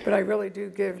 but I really do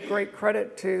give great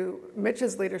credit to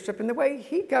Mitch's leadership, and the way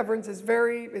he governs has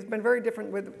been very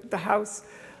different with the House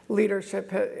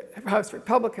leadership. House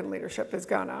Republican leadership has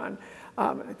gone on.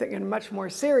 I think in a much more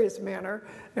serious manner,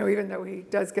 even though he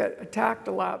does get attacked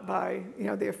a lot by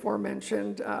the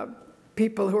aforementioned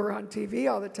people who are on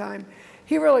TV all the time,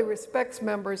 he really respects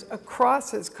members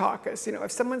across his caucus.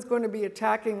 If someone's going to be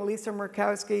attacking Lisa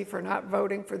Murkowski for not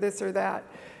voting for this or that,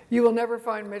 you will never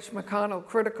find Mitch McConnell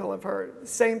critical of her.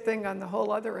 Same thing on the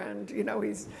whole other end.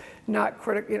 He's not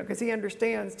critical, because he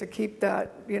understands to keep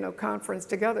that conference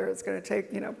together, it's going to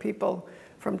take people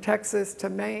from Texas to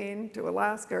Maine to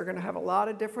Alaska are going to have a lot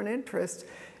of different interests,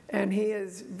 and he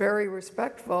is very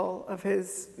respectful of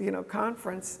his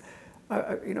conference,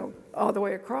 all the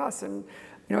way across. And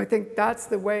I think that's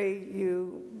the way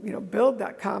you build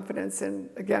that confidence. And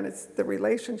again, it's the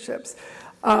relationships,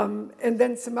 and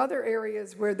then some other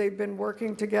areas where they've been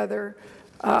working together.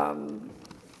 That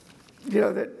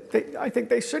I think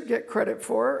they should get credit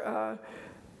for. Well,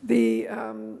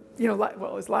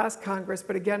 it was last Congress,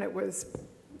 but again, it was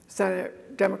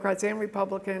Senate Democrats and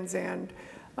Republicans, and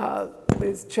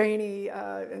Liz Cheney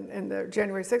and the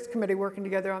January 6th committee working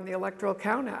together on the Electoral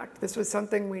Count Act. This was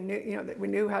something we knew, that we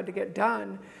knew had to get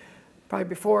done probably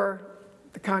before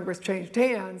the Congress changed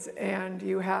hands, and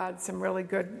you had some really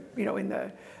good, in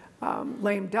the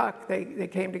lame duck, they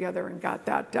came together and got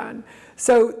that done.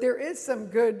 So there is some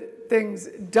good things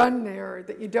done there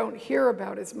that you don't hear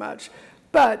about as much,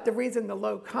 but the reason the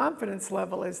low confidence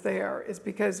level is there is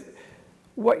because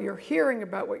what you're hearing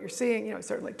about, what you're seeing,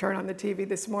 certainly turn on the TV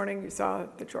this morning, you saw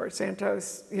the George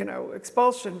Santos,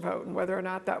 expulsion vote and whether or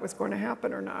not that was going to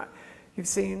happen or not. You've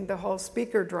seen the whole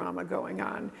speaker drama going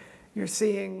on. You're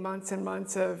seeing months and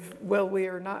months of will we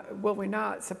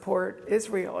not support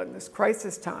Israel in this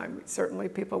crisis time? Certainly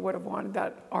people would have wanted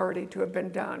that already to have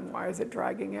been done. Why is it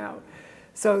dragging out?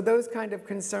 So those kind of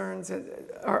concerns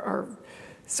are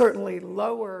certainly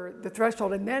lower the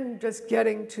threshold. And then just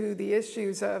getting to the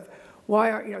issues of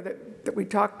why aren't, that we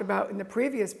talked about in the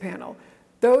previous panel,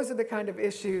 those are the kind of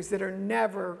issues that are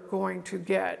never going to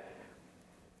get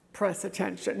press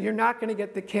attention. You're not going to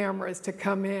get the cameras to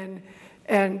come in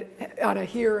and on a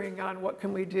hearing on what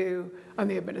can we do on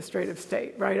the administrative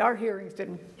state, right? Our hearings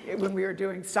didn't, when we were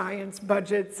doing science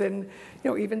budgets and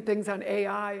even things on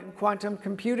AI and quantum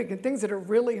computing and things that are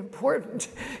really important.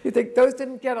 You think those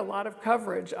didn't get a lot of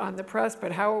coverage on the press,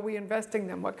 but how are we investing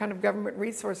them? What kind of government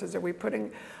resources are we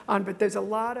putting on? But there's a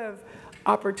lot of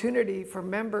opportunity for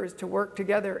members to work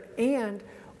together. And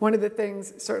one of the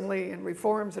things, certainly in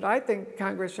reforms, that I think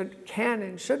Congress can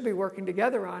and should be working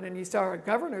together on, and you saw our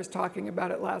governors talking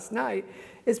about it last night,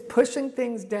 is pushing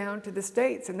things down to the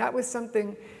states. And that was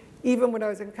something, even when I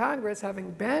was in Congress,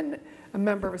 having been a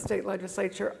member of a state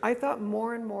legislature, I thought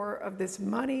more and more of this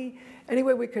money, any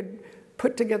way we could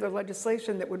put together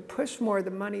legislation that would push more of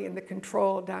the money and the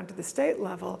control down to the state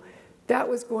level, that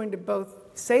was going to both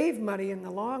save money in the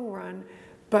long run,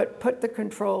 but put the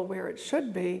control where it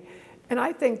should be. And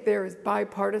I think there is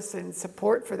bipartisan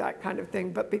support for that kind of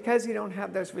thing, but because you don't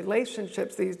have those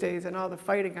relationships these days and all the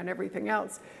fighting on everything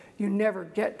else, you never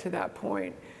get to that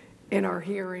point in our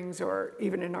hearings or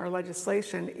even in our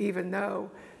legislation, even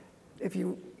though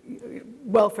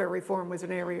welfare reform was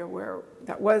an area where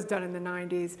that was done in the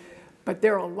 90s, but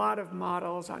there are a lot of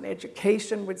models on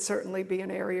education would certainly be an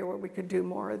area where we could do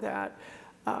more of that.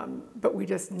 But we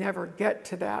just never get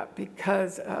to that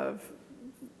because of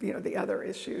the other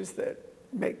issues that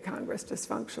make Congress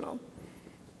dysfunctional.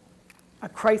 A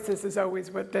crisis is always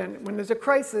when there's a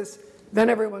crisis, then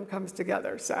everyone comes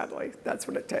together, sadly. That's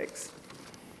what it takes.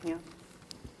 Yeah,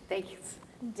 thank you.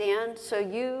 Dan, so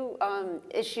you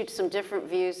issued some different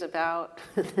views about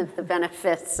the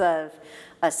benefits of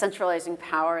centralizing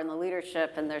power in the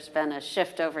leadership, and there's been a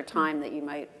shift over time that you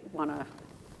might want to,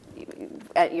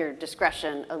 at your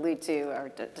discretion, allude to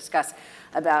or discuss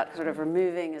about sort of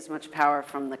removing as much power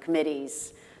from the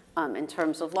committees in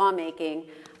terms of lawmaking.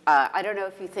 I don't know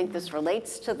if you think this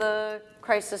relates to the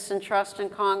crisis in trust in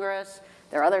Congress.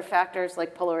 There are other factors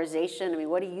like polarization. I mean,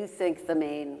 what do you think the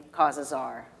main causes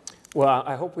are? Well,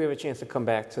 I hope we have a chance to come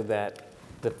back to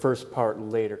the first part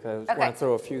later, because I want to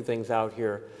throw a few things out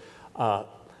here. So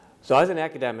as an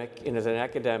academic,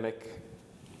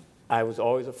 I was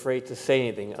always afraid to say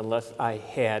anything unless I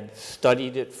had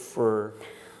studied it for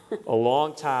a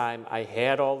long time. I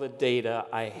had all the data.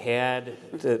 I had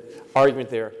the argument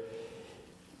there.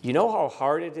 You know how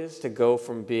hard it is to go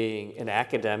from being an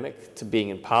academic to being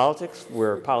in politics,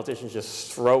 where politicians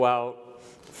just throw out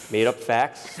made-up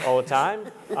facts all the time?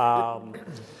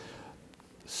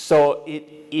 So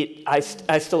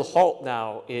I still halt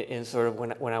now in sort of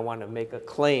when I want to make a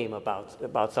claim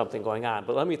about something going on.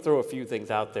 But let me throw a few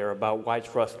things out there about why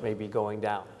trust may be going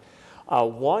down.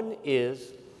 One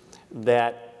is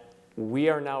that we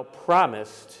are now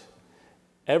promised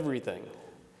everything.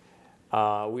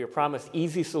 We are promised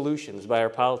easy solutions by our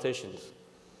politicians.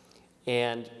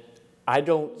 And I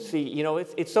don't see,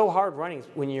 it's so hard running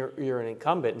when you're an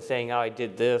incumbent and saying, oh, I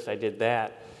did this, I did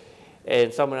that.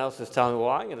 And someone else is telling me, well,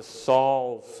 I'm going to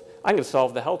solve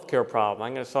the healthcare problem.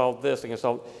 I'm going to solve this.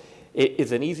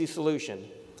 It's an easy solution.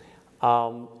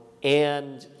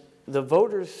 And the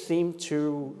voters seem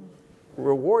to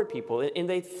reward people.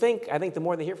 And I think the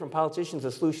more they hear from politicians,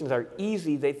 the solutions are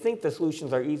easy. They think the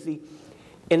solutions are easy.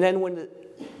 And then when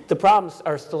the problems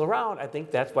are still around, I think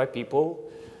that's why people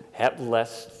have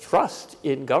less trust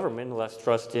in government, less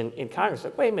trust in Congress.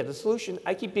 Like, wait a minute, the solution,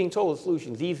 I keep being told the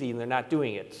solution's easy and they're not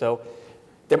doing it. So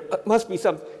there must be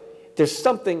there's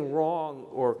something wrong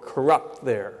or corrupt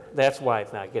there. That's why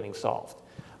it's not getting solved.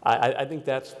 I think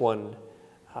that's one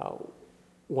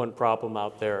problem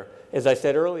out there. As I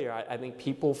said earlier, I think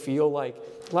people feel like,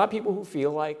 a lot of people who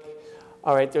feel like,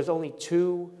 all right, there's only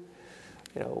two,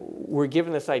 we're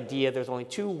given this idea, there's only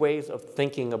two ways of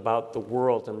thinking about the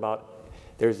world and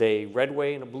there's a red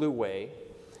way and a blue way.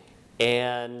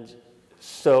 And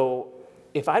so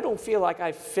if I don't feel like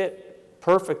I fit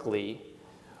perfectly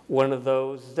one of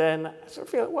those, then I sort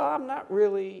of feel, well, I'm not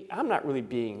really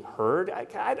being heard.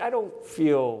 I don't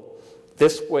feel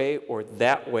this way or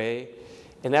that way.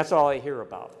 And that's all I hear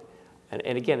about.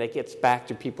 And again, it gets back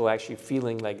to people actually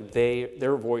feeling like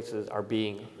their voices are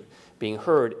being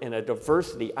heard in a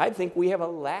diversity. I think we have a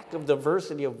lack of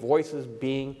diversity of voices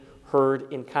being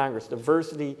heard in Congress.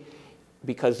 Diversity,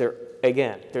 because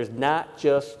there's not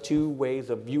just two ways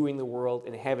of viewing the world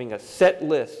and having a set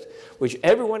list, which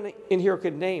everyone in here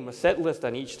could name, a set list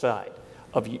on each side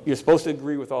of you're supposed to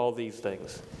agree with all these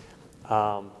things.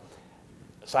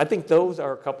 So I think those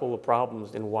are a couple of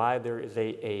problems in why there is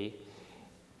a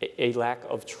lack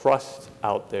of trust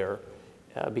out there,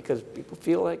 because people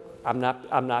feel like I'm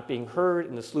not being heard,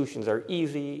 and the solutions are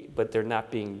easy, but they're not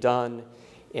being done,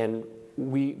 and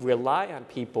we rely on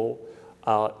people.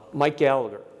 Mike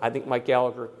Gallagher, I think Mike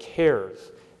Gallagher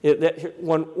cares.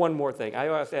 One more thing. I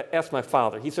always ask my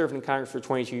father. He served in Congress for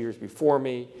 22 years before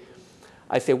me.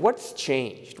 I say, what's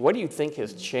changed? What do you think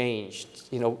has changed?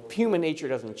 Human nature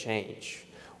doesn't change.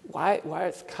 Why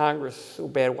is Congress so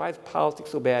bad? Why is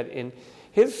politics so bad? And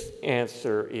his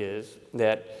answer is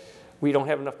that we don't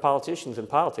have enough politicians in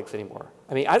politics anymore.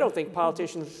 I mean, I don't think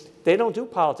politicians, they don't do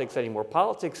politics anymore.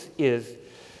 Politics is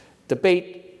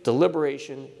debate,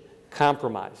 deliberation,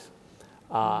 compromise.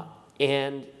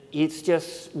 And it's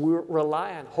just, we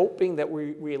rely on hoping that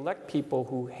we elect people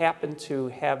who happen to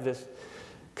have this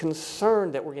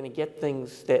concern that we're going to get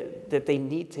things, that they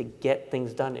need to get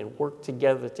things done and work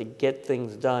together to get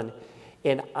things done.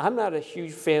 And I'm not a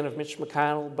huge fan of Mitch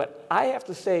McConnell, but I have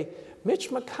to say, Mitch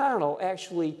McConnell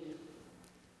actually,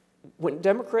 when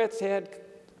Democrats had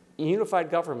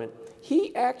unified government,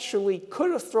 he actually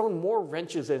could have thrown more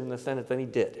wrenches in the Senate than he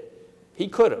did. He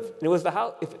could have. And it was the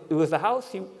House, if it was the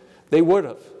House, they would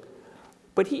have.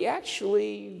 But he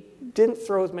actually didn't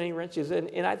throw as many wrenches in,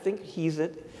 and I think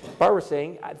Barbara's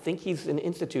saying, I think he's an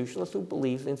institutionalist who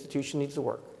believes the institution needs to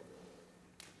work.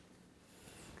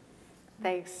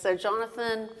 Thanks. So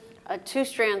Jonathan, two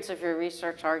strands of your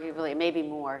research, arguably, maybe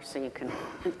more, so you can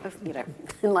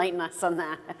enlighten us on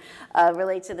that,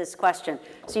 relate to this question.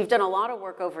 So you've done a lot of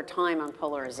work over time on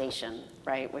polarization,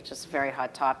 right, which is a very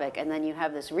hot topic. And then you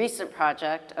have this recent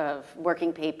project of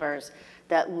working papers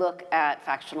that look at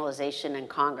factionalization in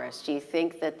Congress. Do you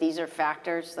think that these are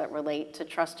factors that relate to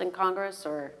trust in Congress,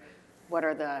 or what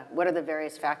are the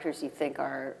various factors you think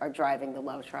are driving the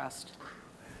low trust?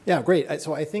 Yeah, great.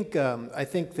 So I think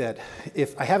that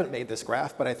if I haven't made this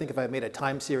graph, but I think if I made a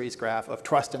time series graph of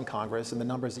trust in Congress and the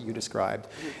numbers that you described,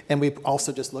 and we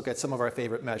also just look at some of our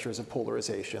favorite measures of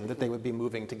polarization, that they would be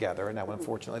moving together. And now,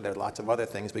 unfortunately, there are lots of other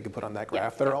things we could put on that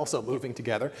graph that are also moving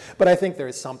together. But I think there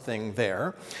is something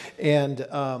there. And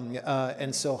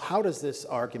so how does this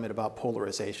argument about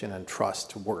polarization and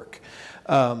trust work?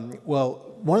 Well,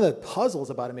 one of the puzzles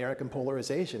about American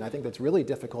polarization, I think that's really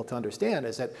difficult to understand,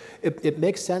 is that it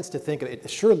makes sense to think of it. It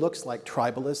sure looks like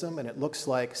tribalism and it looks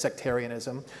like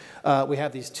sectarianism. We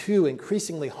have these two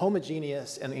increasingly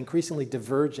homogeneous and increasingly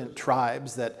divergent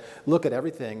tribes that look at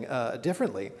everything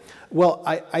differently. Well,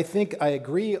 I think I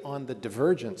agree on the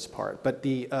divergence part, but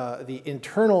the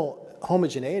internal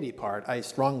homogeneity part, I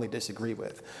strongly disagree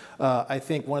with. I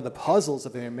think one of the puzzles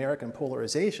of the American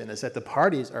polarization is that the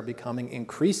parties are becoming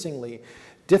increasingly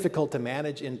difficult to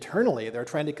manage internally. They're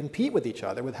trying to compete with each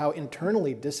other with how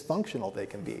internally dysfunctional they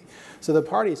can be. So the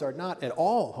parties are not at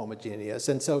all homogeneous.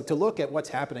 And so to look at what's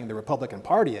happening in the Republican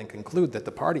Party and conclude that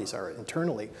the parties are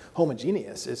internally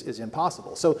homogeneous is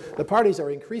impossible. So the parties are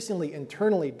increasingly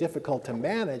internally difficult to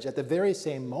manage at the very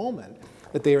same moment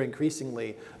that they are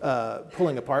increasingly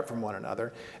pulling apart from one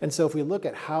another. And so if we look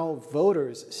at how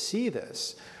voters see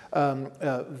this,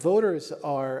 voters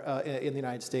are, in the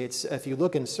United States, if you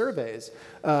look in surveys,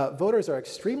 voters are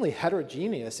extremely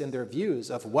heterogeneous in their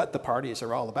views of what the parties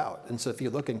are all about. And so if you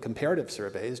look in comparative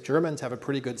surveys, Germans have a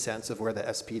pretty good sense of where the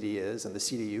SPD is and the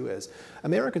CDU is.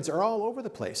 Americans are all over the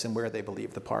place in where they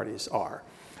believe the parties are.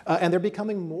 And they're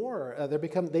becoming more,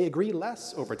 they agree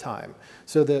less over time.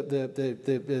 So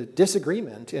the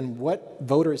disagreement in what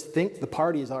voters think the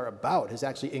parties are about has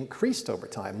actually increased over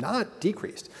time, not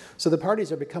decreased. So the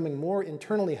parties are becoming more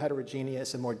internally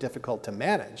heterogeneous and more difficult to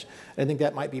manage. And I think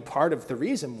that might be part of the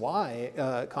reason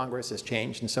why Congress has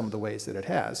changed in some of the ways that it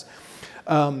has.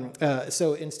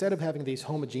 So instead of having these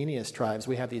homogeneous tribes,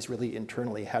 we have these really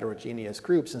internally heterogeneous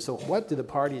groups. And so what do the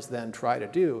parties then try to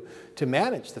do to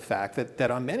manage the fact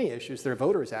that on many issues their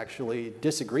voters actually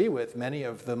disagree with many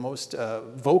of the most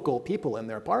vocal people in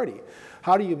their party?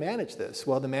 How do you manage this?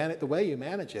 Well, the way you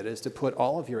manage it is to put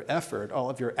all of your effort, all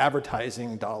of your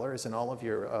advertising dollars, and all of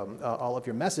your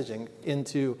messaging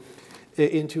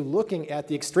into looking at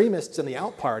the extremists in the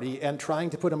out party and trying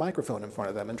to put a microphone in front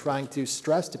of them and trying to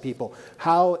stress to people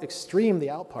how extreme the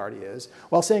out party is,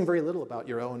 while saying very little about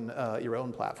your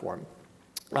own platform.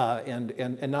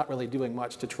 And not really doing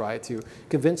much to try to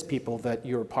convince people that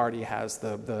your party has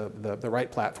the right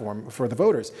platform for the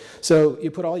voters. So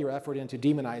you put all your effort into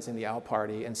demonizing the out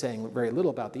party and saying very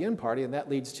little about the in party, and that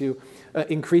leads to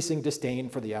increasing disdain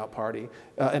for the out party.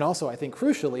 And also, I think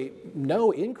crucially,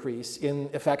 no increase in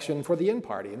affection for the in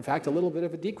party. In fact, a little bit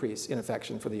of a decrease in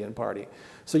affection for the in party.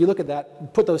 So you look at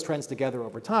that, put those trends together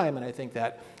over time, and I think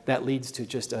that leads to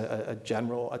just a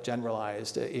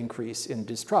generalized increase in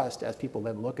distrust as people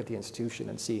then look at the institution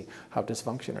and see how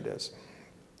dysfunctional it is.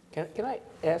 Can I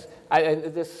ask,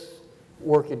 this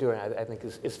work you're doing I think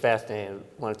is fascinating.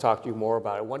 I want to talk to you more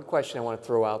about it. One question I want to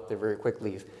throw out there very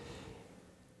quickly is,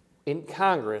 in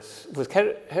Congress, was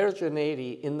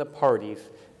heterogeneity in the parties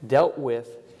dealt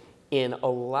with in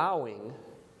allowing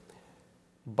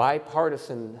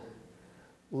bipartisan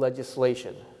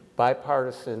legislation,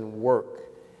 bipartisan work,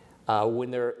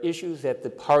 when there are issues that the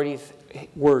parties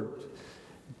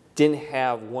didn't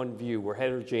have one view, were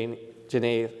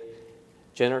heterogeneous,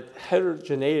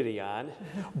 heterogeneity on,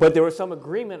 but there was some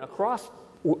agreement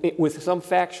with some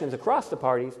factions across the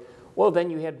parties. Well, then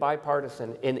you had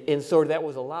bipartisan, and sort of that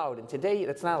was allowed. And today,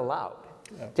 that's not allowed.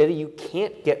 Yeah. Today, you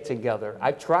can't get together.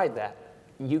 I've tried that.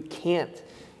 You can't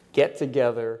get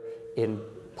together and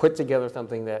put together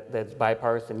something that's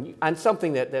bipartisan on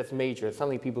something that's major,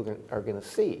 something people are going to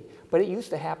see. But it used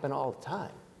to happen all the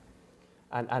time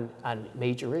on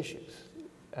major issues.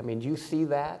 I mean, do you see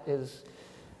that as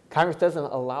Congress doesn't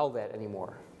allow that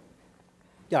anymore?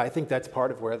 Yeah, I think that's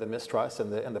part of where the mistrust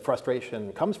and the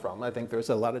frustration comes from. I think there's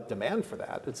a lot of demand for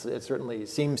that. It certainly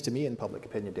seems to me in public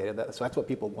opinion data so that's what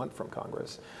people want from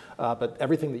Congress. But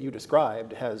everything that you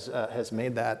described has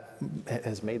made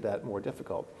that more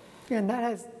difficult. Yeah, and that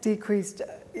has decreased.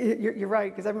 You're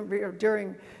right, because I remember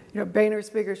during Boehner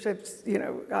speakerships,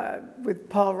 with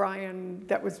Paul Ryan,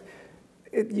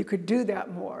 you could do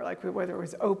that more. Like whether it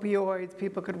was opioids,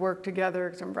 people could work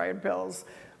together. Some write bills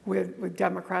with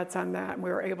Democrats on that, and we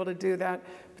were able to do that.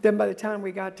 But then by the time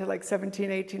we got to like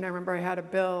 17, 18, I remember I had a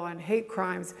bill on hate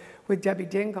crimes with Debbie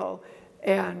Dingell,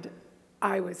 and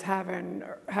I was having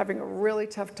a really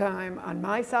tough time on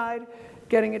my side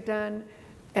getting it done.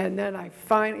 And then I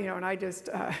finally, and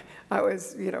I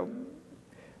was,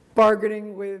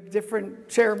 bargaining with different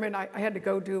chairmen. I had to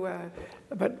go do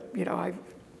I'm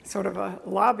sort of a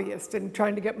lobbyist and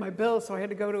trying to get my bill, so I had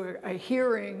to go to a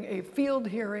field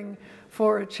hearing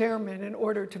for a chairman in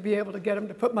order to be able to get him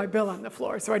to put my bill on the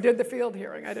floor. So I did the field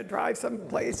hearing. I had to drive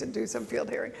someplace and do some field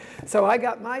hearing. So I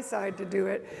got my side to do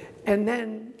it, and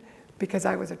then, because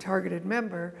I was a targeted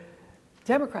member,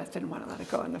 Democrats didn't want to let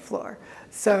it go on the floor.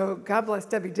 So God bless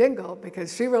Debbie Dingell,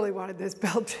 because she really wanted this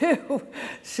bill too.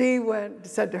 She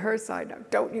said to her side, "No,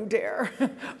 don't you dare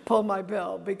pull my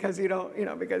bill, because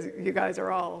because you guys are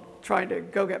all trying to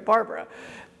go get Barbara."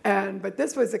 But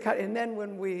this was and then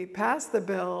when we passed the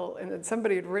bill, and then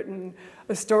somebody had written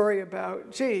a story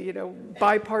about,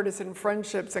 bipartisan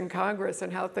friendships in Congress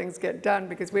and how things get done,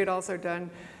 because we had also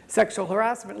done sexual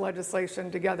harassment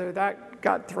legislation together. That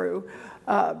got through.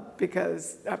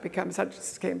 Because that became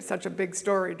such a big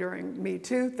story during Me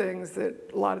Too things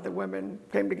that a lot of the women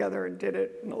came together and did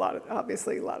it, and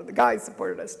obviously a lot of the guys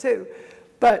supported us too.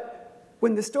 But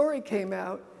when the story came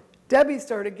out, Debbie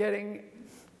started getting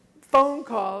phone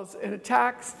calls and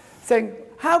attacks saying,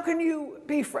 "How can you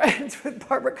be friends with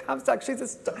Barbara Comstock?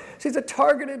 She's a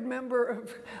targeted member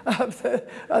of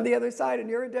the other side, and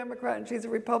you're a Democrat and she's a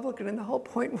Republican." And the whole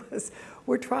point was,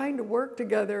 we're trying to work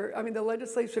together. I mean, the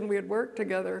legislation we had worked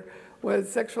together was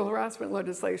sexual harassment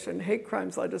legislation, hate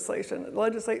crimes legislation.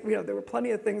 There were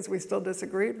plenty of things we still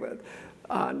disagreed with,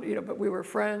 but we were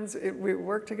friends. We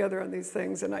worked together on these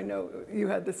things, and I know you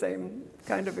had the same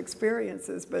kind of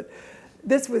experiences. But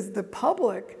this was the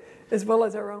public, as well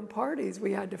as our own parties,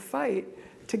 we had to fight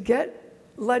to get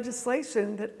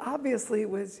legislation that obviously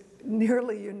was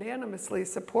nearly unanimously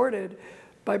supported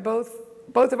by both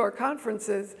of our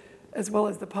conferences as well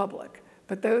as the public.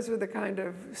 But those were the kind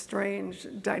of strange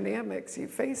dynamics you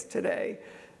face today.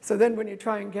 So then when you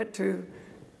try and get to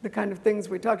the kind of things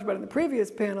we talked about in the previous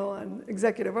panel on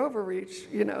executive overreach,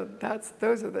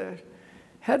 those are the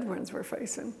headwinds we're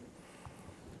facing.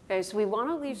 Okay, so we want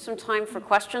to leave some time for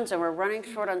questions, and we're running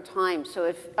short on time. So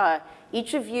if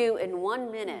each of you in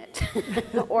 1 minute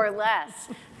or less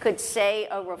could say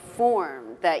a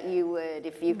reform that you would,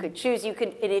 if you could choose, you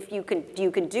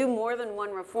can do more than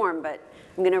one reform, but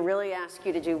I'm going to really ask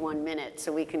you to do 1 minute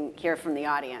so we can hear from the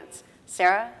audience.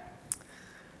 Sarah?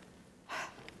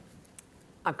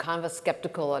 I'm kind of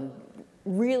skeptical on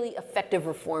really effective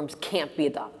reforms can't be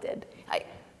adopted.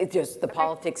 It's just the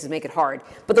politics make it hard.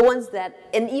 But the ones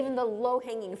and even the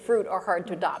low-hanging fruit are hard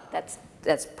to adopt.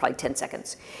 That's probably 10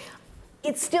 seconds.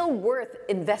 It's still worth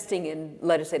investing in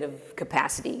legislative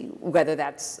capacity, whether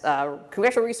that's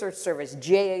Congressional Research Service,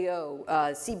 GAO,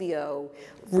 CBO,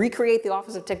 recreate the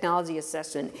Office of Technology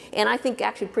Assessment, and I think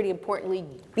actually pretty importantly,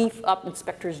 beef up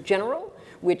inspectors general,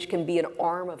 which can be an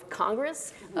arm of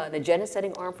Congress, an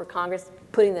agenda-setting arm for Congress,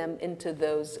 putting them into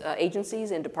those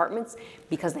agencies and departments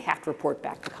because they have to report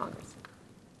back to Congress.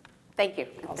 Thank you.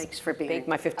 Thanks for being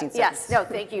my 15 seconds. Yes, no,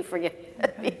 thank you for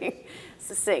being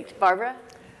succinct. Barbara?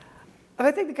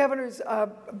 I think the governor's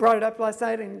brought it up last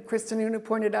night, and Chris Sununu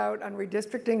pointed out on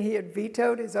redistricting, he had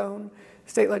vetoed his own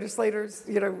state legislators'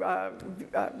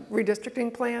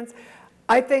 redistricting plans.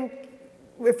 I think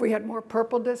if we had more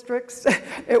purple districts,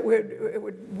 it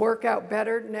would work out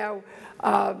better. Now,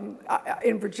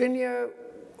 in Virginia,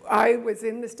 I was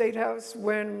in the State House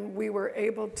when we were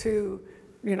able to,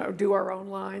 do our own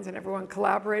lines and everyone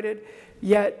collaborated.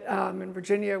 Yet in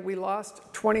Virginia, we lost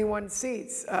 21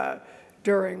 seats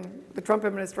during the Trump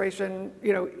administration,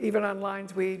 even on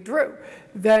lines we drew.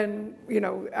 Then,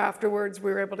 afterwards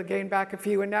we were able to gain back a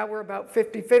few, and now we're about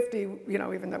 50-50,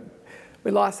 even though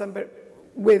we lost some, but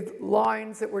with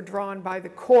lines that were drawn by the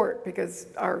court because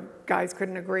our guys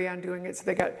couldn't agree on doing it, so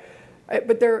they got,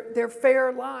 but they're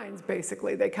fair lines,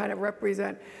 basically. They kind of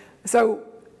represent, so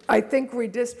I think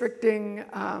redistricting,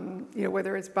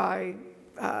 whether it's by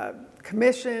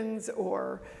commissions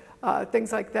or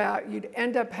things like that, you'd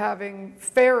end up having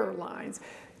fairer lines.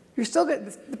 You're still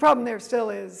the problem there still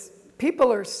is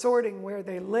people are sorting where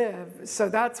they live, so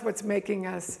that's what's making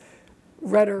us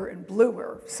redder and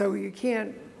bluer. So you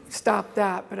can't stop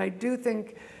that, but I do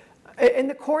think, and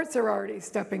the courts are already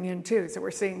stepping in too, so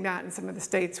we're seeing that in some of the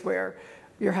states where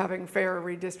you're having fair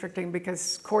redistricting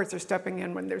because courts are stepping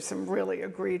in when there's some really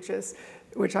egregious,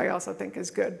 which I also think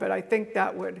is good. But I think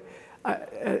that would,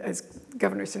 as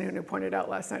Governor Sununu pointed out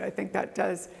last night, I think that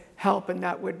does help, and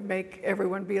that would make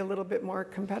everyone be a little bit more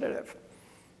competitive.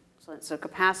 So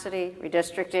capacity,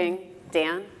 redistricting.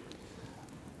 Dan?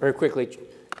 Very quickly,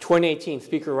 2018,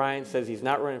 Speaker Ryan says he's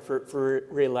not running for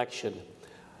re-election.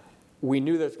 We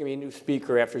knew there was going to be a new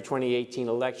speaker after 2018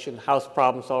 election. House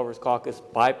Problem Solvers Caucus,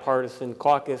 bipartisan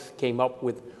caucus, came up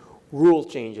with rule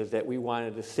changes that we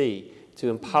wanted to see to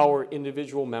empower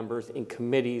individual members in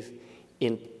committees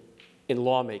in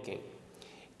lawmaking.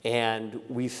 And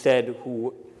we said,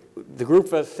 the group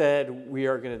of us said, we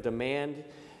are going to demand,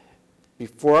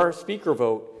 before our speaker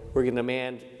vote, we're going to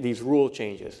demand these rule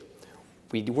changes.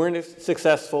 We weren't as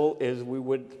successful as we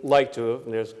would like to have,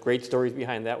 and there's great stories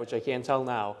behind that, which I can't tell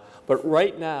now. But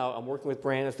right now, I'm working with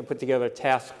Brandis to put together a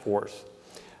task force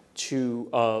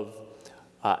of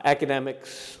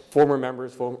academics, former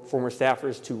members, former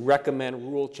staffers, to recommend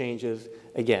rule changes,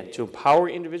 again, to empower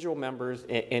individual members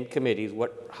and committees,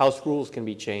 what House rules can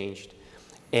be changed,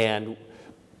 and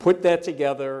put that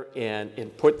together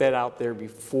and put that out there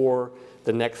before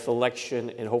the next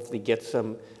election and hopefully get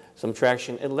some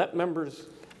traction, and let members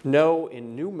know,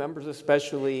 and new members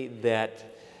especially, that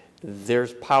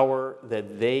there's power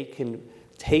that they can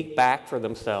take back for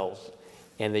themselves,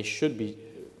 and they should be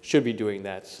doing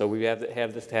that. So we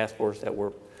have this task force that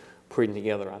we're putting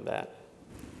together on that.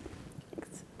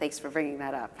 Thanks for bringing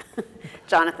that up.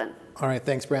 Jonathan. All right,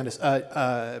 thanks, Brandis.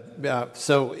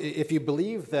 So if you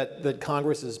believe that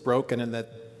Congress is broken and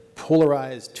that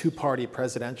polarized two-party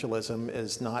presidentialism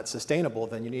is not sustainable,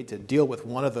 then you need to deal with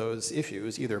one of those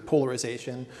issues, either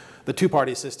polarization, the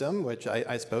two-party system, which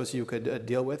I suppose you could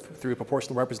deal with through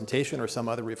proportional representation or some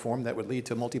other reform that would lead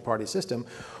to a multi-party system,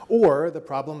 or the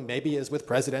problem maybe is with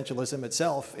presidentialism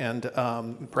itself. And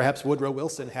perhaps Woodrow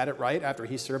Wilson had it right after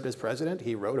he served as president.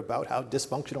 He wrote about how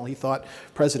dysfunctional he thought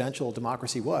presidential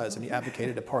democracy was, and he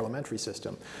advocated a parliamentary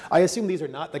system. I assume these are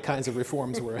not the kinds of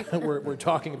reforms we're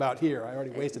talking about here. I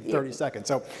already wasted 30 seconds.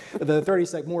 So the 30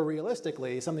 seconds, more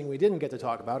realistically, something we didn't get to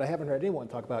talk about, I haven't heard anyone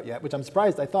talk about yet, which I'm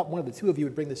surprised. I thought one of the two of you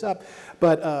would bring this up,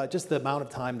 but just the amount of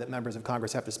time that members of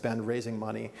Congress have to spend raising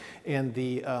money, and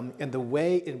the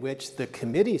way in which the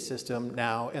committee system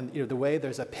now, and the way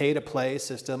there's a pay-to-play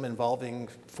system involving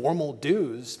formal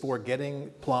dues for getting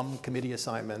plum committee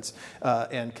assignments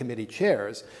and committee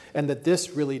chairs, and that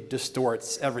this really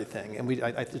distorts everything. And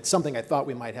it's something I thought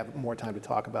we might have more time to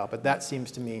talk about, but that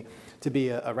seems to me to be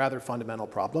a rather fundamental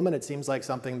problem, and it seems like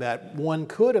something that one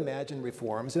could imagine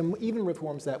reforms, and even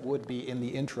reforms that would be in the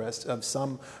interest of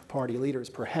some party leaders,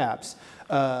 perhaps,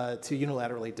 to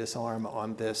unilaterally disarm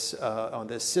on this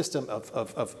system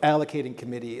of allocating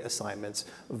committee assignments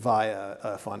via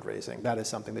fundraising. That is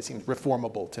something that seems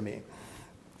reformable to me.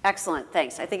 Excellent,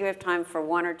 thanks. I think we have time for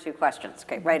one or two questions.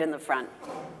 Okay, right in the front.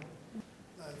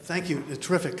 Thank you. A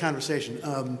terrific conversation.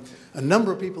 A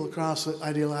number of people across the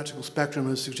ideological spectrum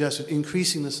have suggested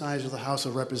increasing the size of the House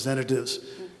of Representatives,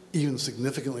 even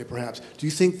significantly perhaps. Do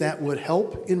you think that would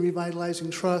help in revitalizing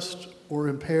trust, or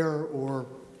impair, or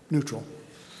neutral?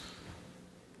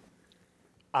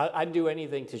 I'd do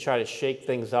anything to try to shake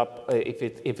things up.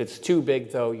 If it's too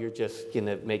big, though, you're just going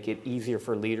to make it easier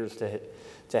for leaders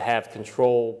to have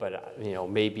control, but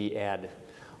maybe add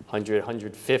 100,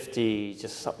 150,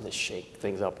 just something to shake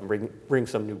things up and bring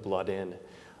some new blood in.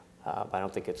 I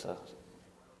don't think it's a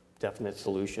definite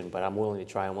solution, but I'm willing to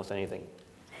try almost anything.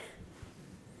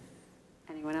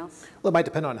 Anyone else? Well, it might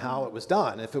depend on how it was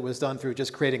done. If it was done through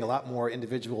just creating a lot more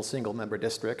individual single-member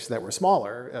districts that were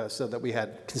smaller, so that we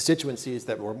had constituencies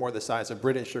that were more the size of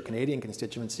British or Canadian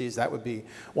constituencies, that would be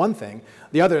one thing.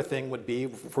 The other thing would be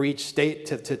for each state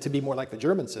to be more like the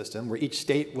German system, where each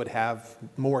state would have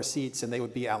more seats and they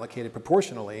would be allocated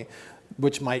proportionally.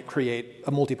 which might create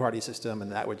a multi-party system,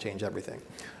 and that would change everything.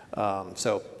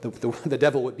 So the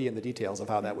devil would be in the details of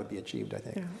how that would be achieved, I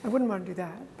think. Yeah, I wouldn't want to do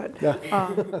that, but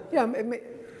Yeah.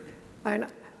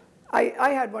 I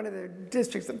had one of the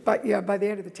districts that, by the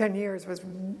end of the 10 years was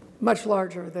much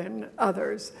larger than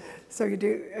others. So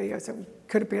so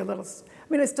could it be a little, I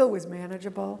mean, it still was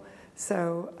manageable.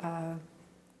 So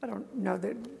I don't know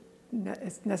that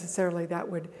necessarily that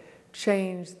would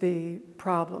change the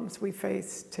problems we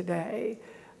face today.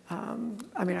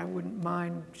 I mean, I wouldn't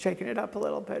mind shaking it up a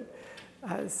little, but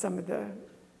some of the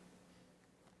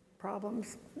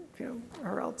problems,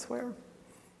 are elsewhere.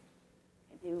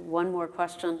 One more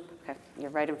question. Okay,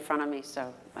 you're right in front of me,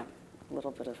 so a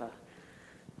little bit of a,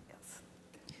 yes.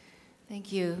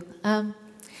 Thank you.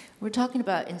 We're talking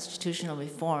about institutional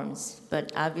reforms,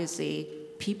 but obviously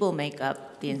people make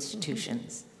up the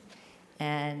institutions.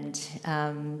 And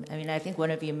I mean, I think one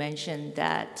of you mentioned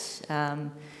that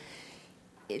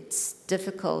it's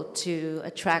difficult to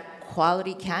attract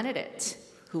quality candidates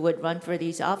who would run for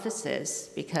these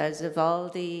offices because of all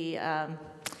the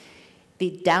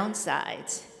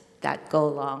downsides that go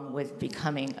along with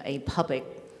becoming a public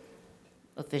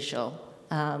official.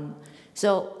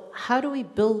 So how do we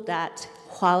build that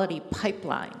quality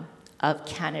pipeline of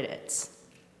candidates?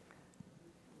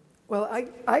 Well,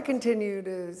 I continue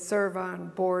to serve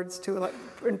on boards to elect,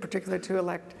 in particular to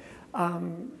elect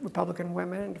Republican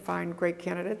women and to find great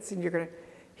candidates, and you're going to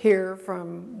hear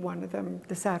from one of them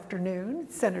this afternoon,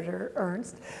 Senator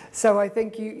Ernst. So I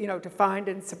think to find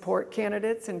and support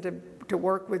candidates and to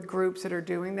work with groups that are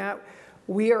doing that.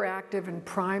 We are active in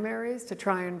primaries to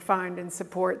try and find and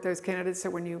support those candidates. So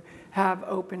when you have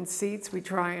open seats, we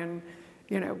try and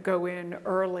go in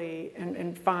early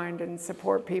and find and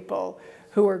support people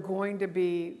who are going to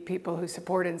be people who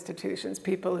support institutions,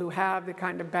 people who have the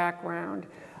kind of background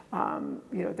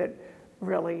that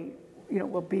really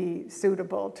will be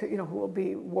suitable to, who will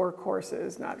be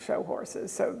workhorses, not show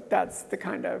horses. So that's the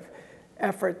kind of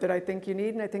effort that I think you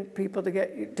need, and I think people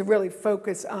to really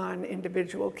focus on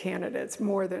individual candidates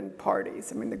more than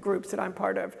parties. I mean, the groups that I'm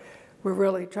part of, we're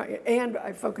really trying, and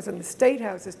I focus on the state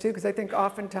houses too, because I think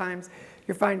oftentimes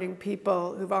you're finding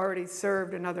people who've already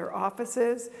served in other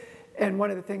offices, and one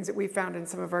of the things that we found in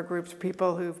some of our groups,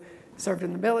 people who've served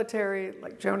in the military,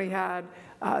 like Joni had,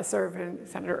 served in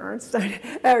Senator Ernst,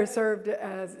 or served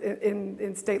as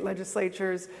in state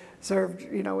legislatures, served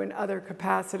in other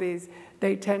capacities.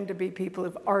 They tend to be people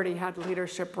who've already had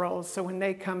leadership roles. So when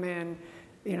they come in,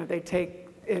 they take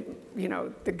it,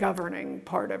 the governing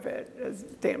part of it, as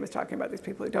Dan was talking about, these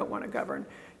people who don't want to govern.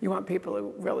 You want people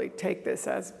who really take this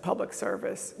as public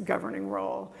service governing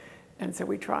role. And so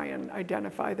we try and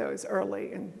identify those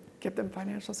early and give them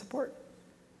financial support.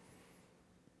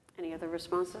 Any other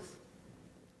responses?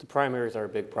 The primaries are a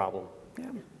big problem. Yeah.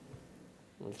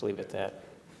 Let's leave it at that.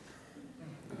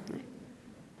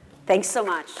 Thanks so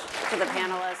much to the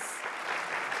panelists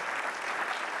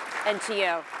and to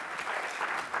you.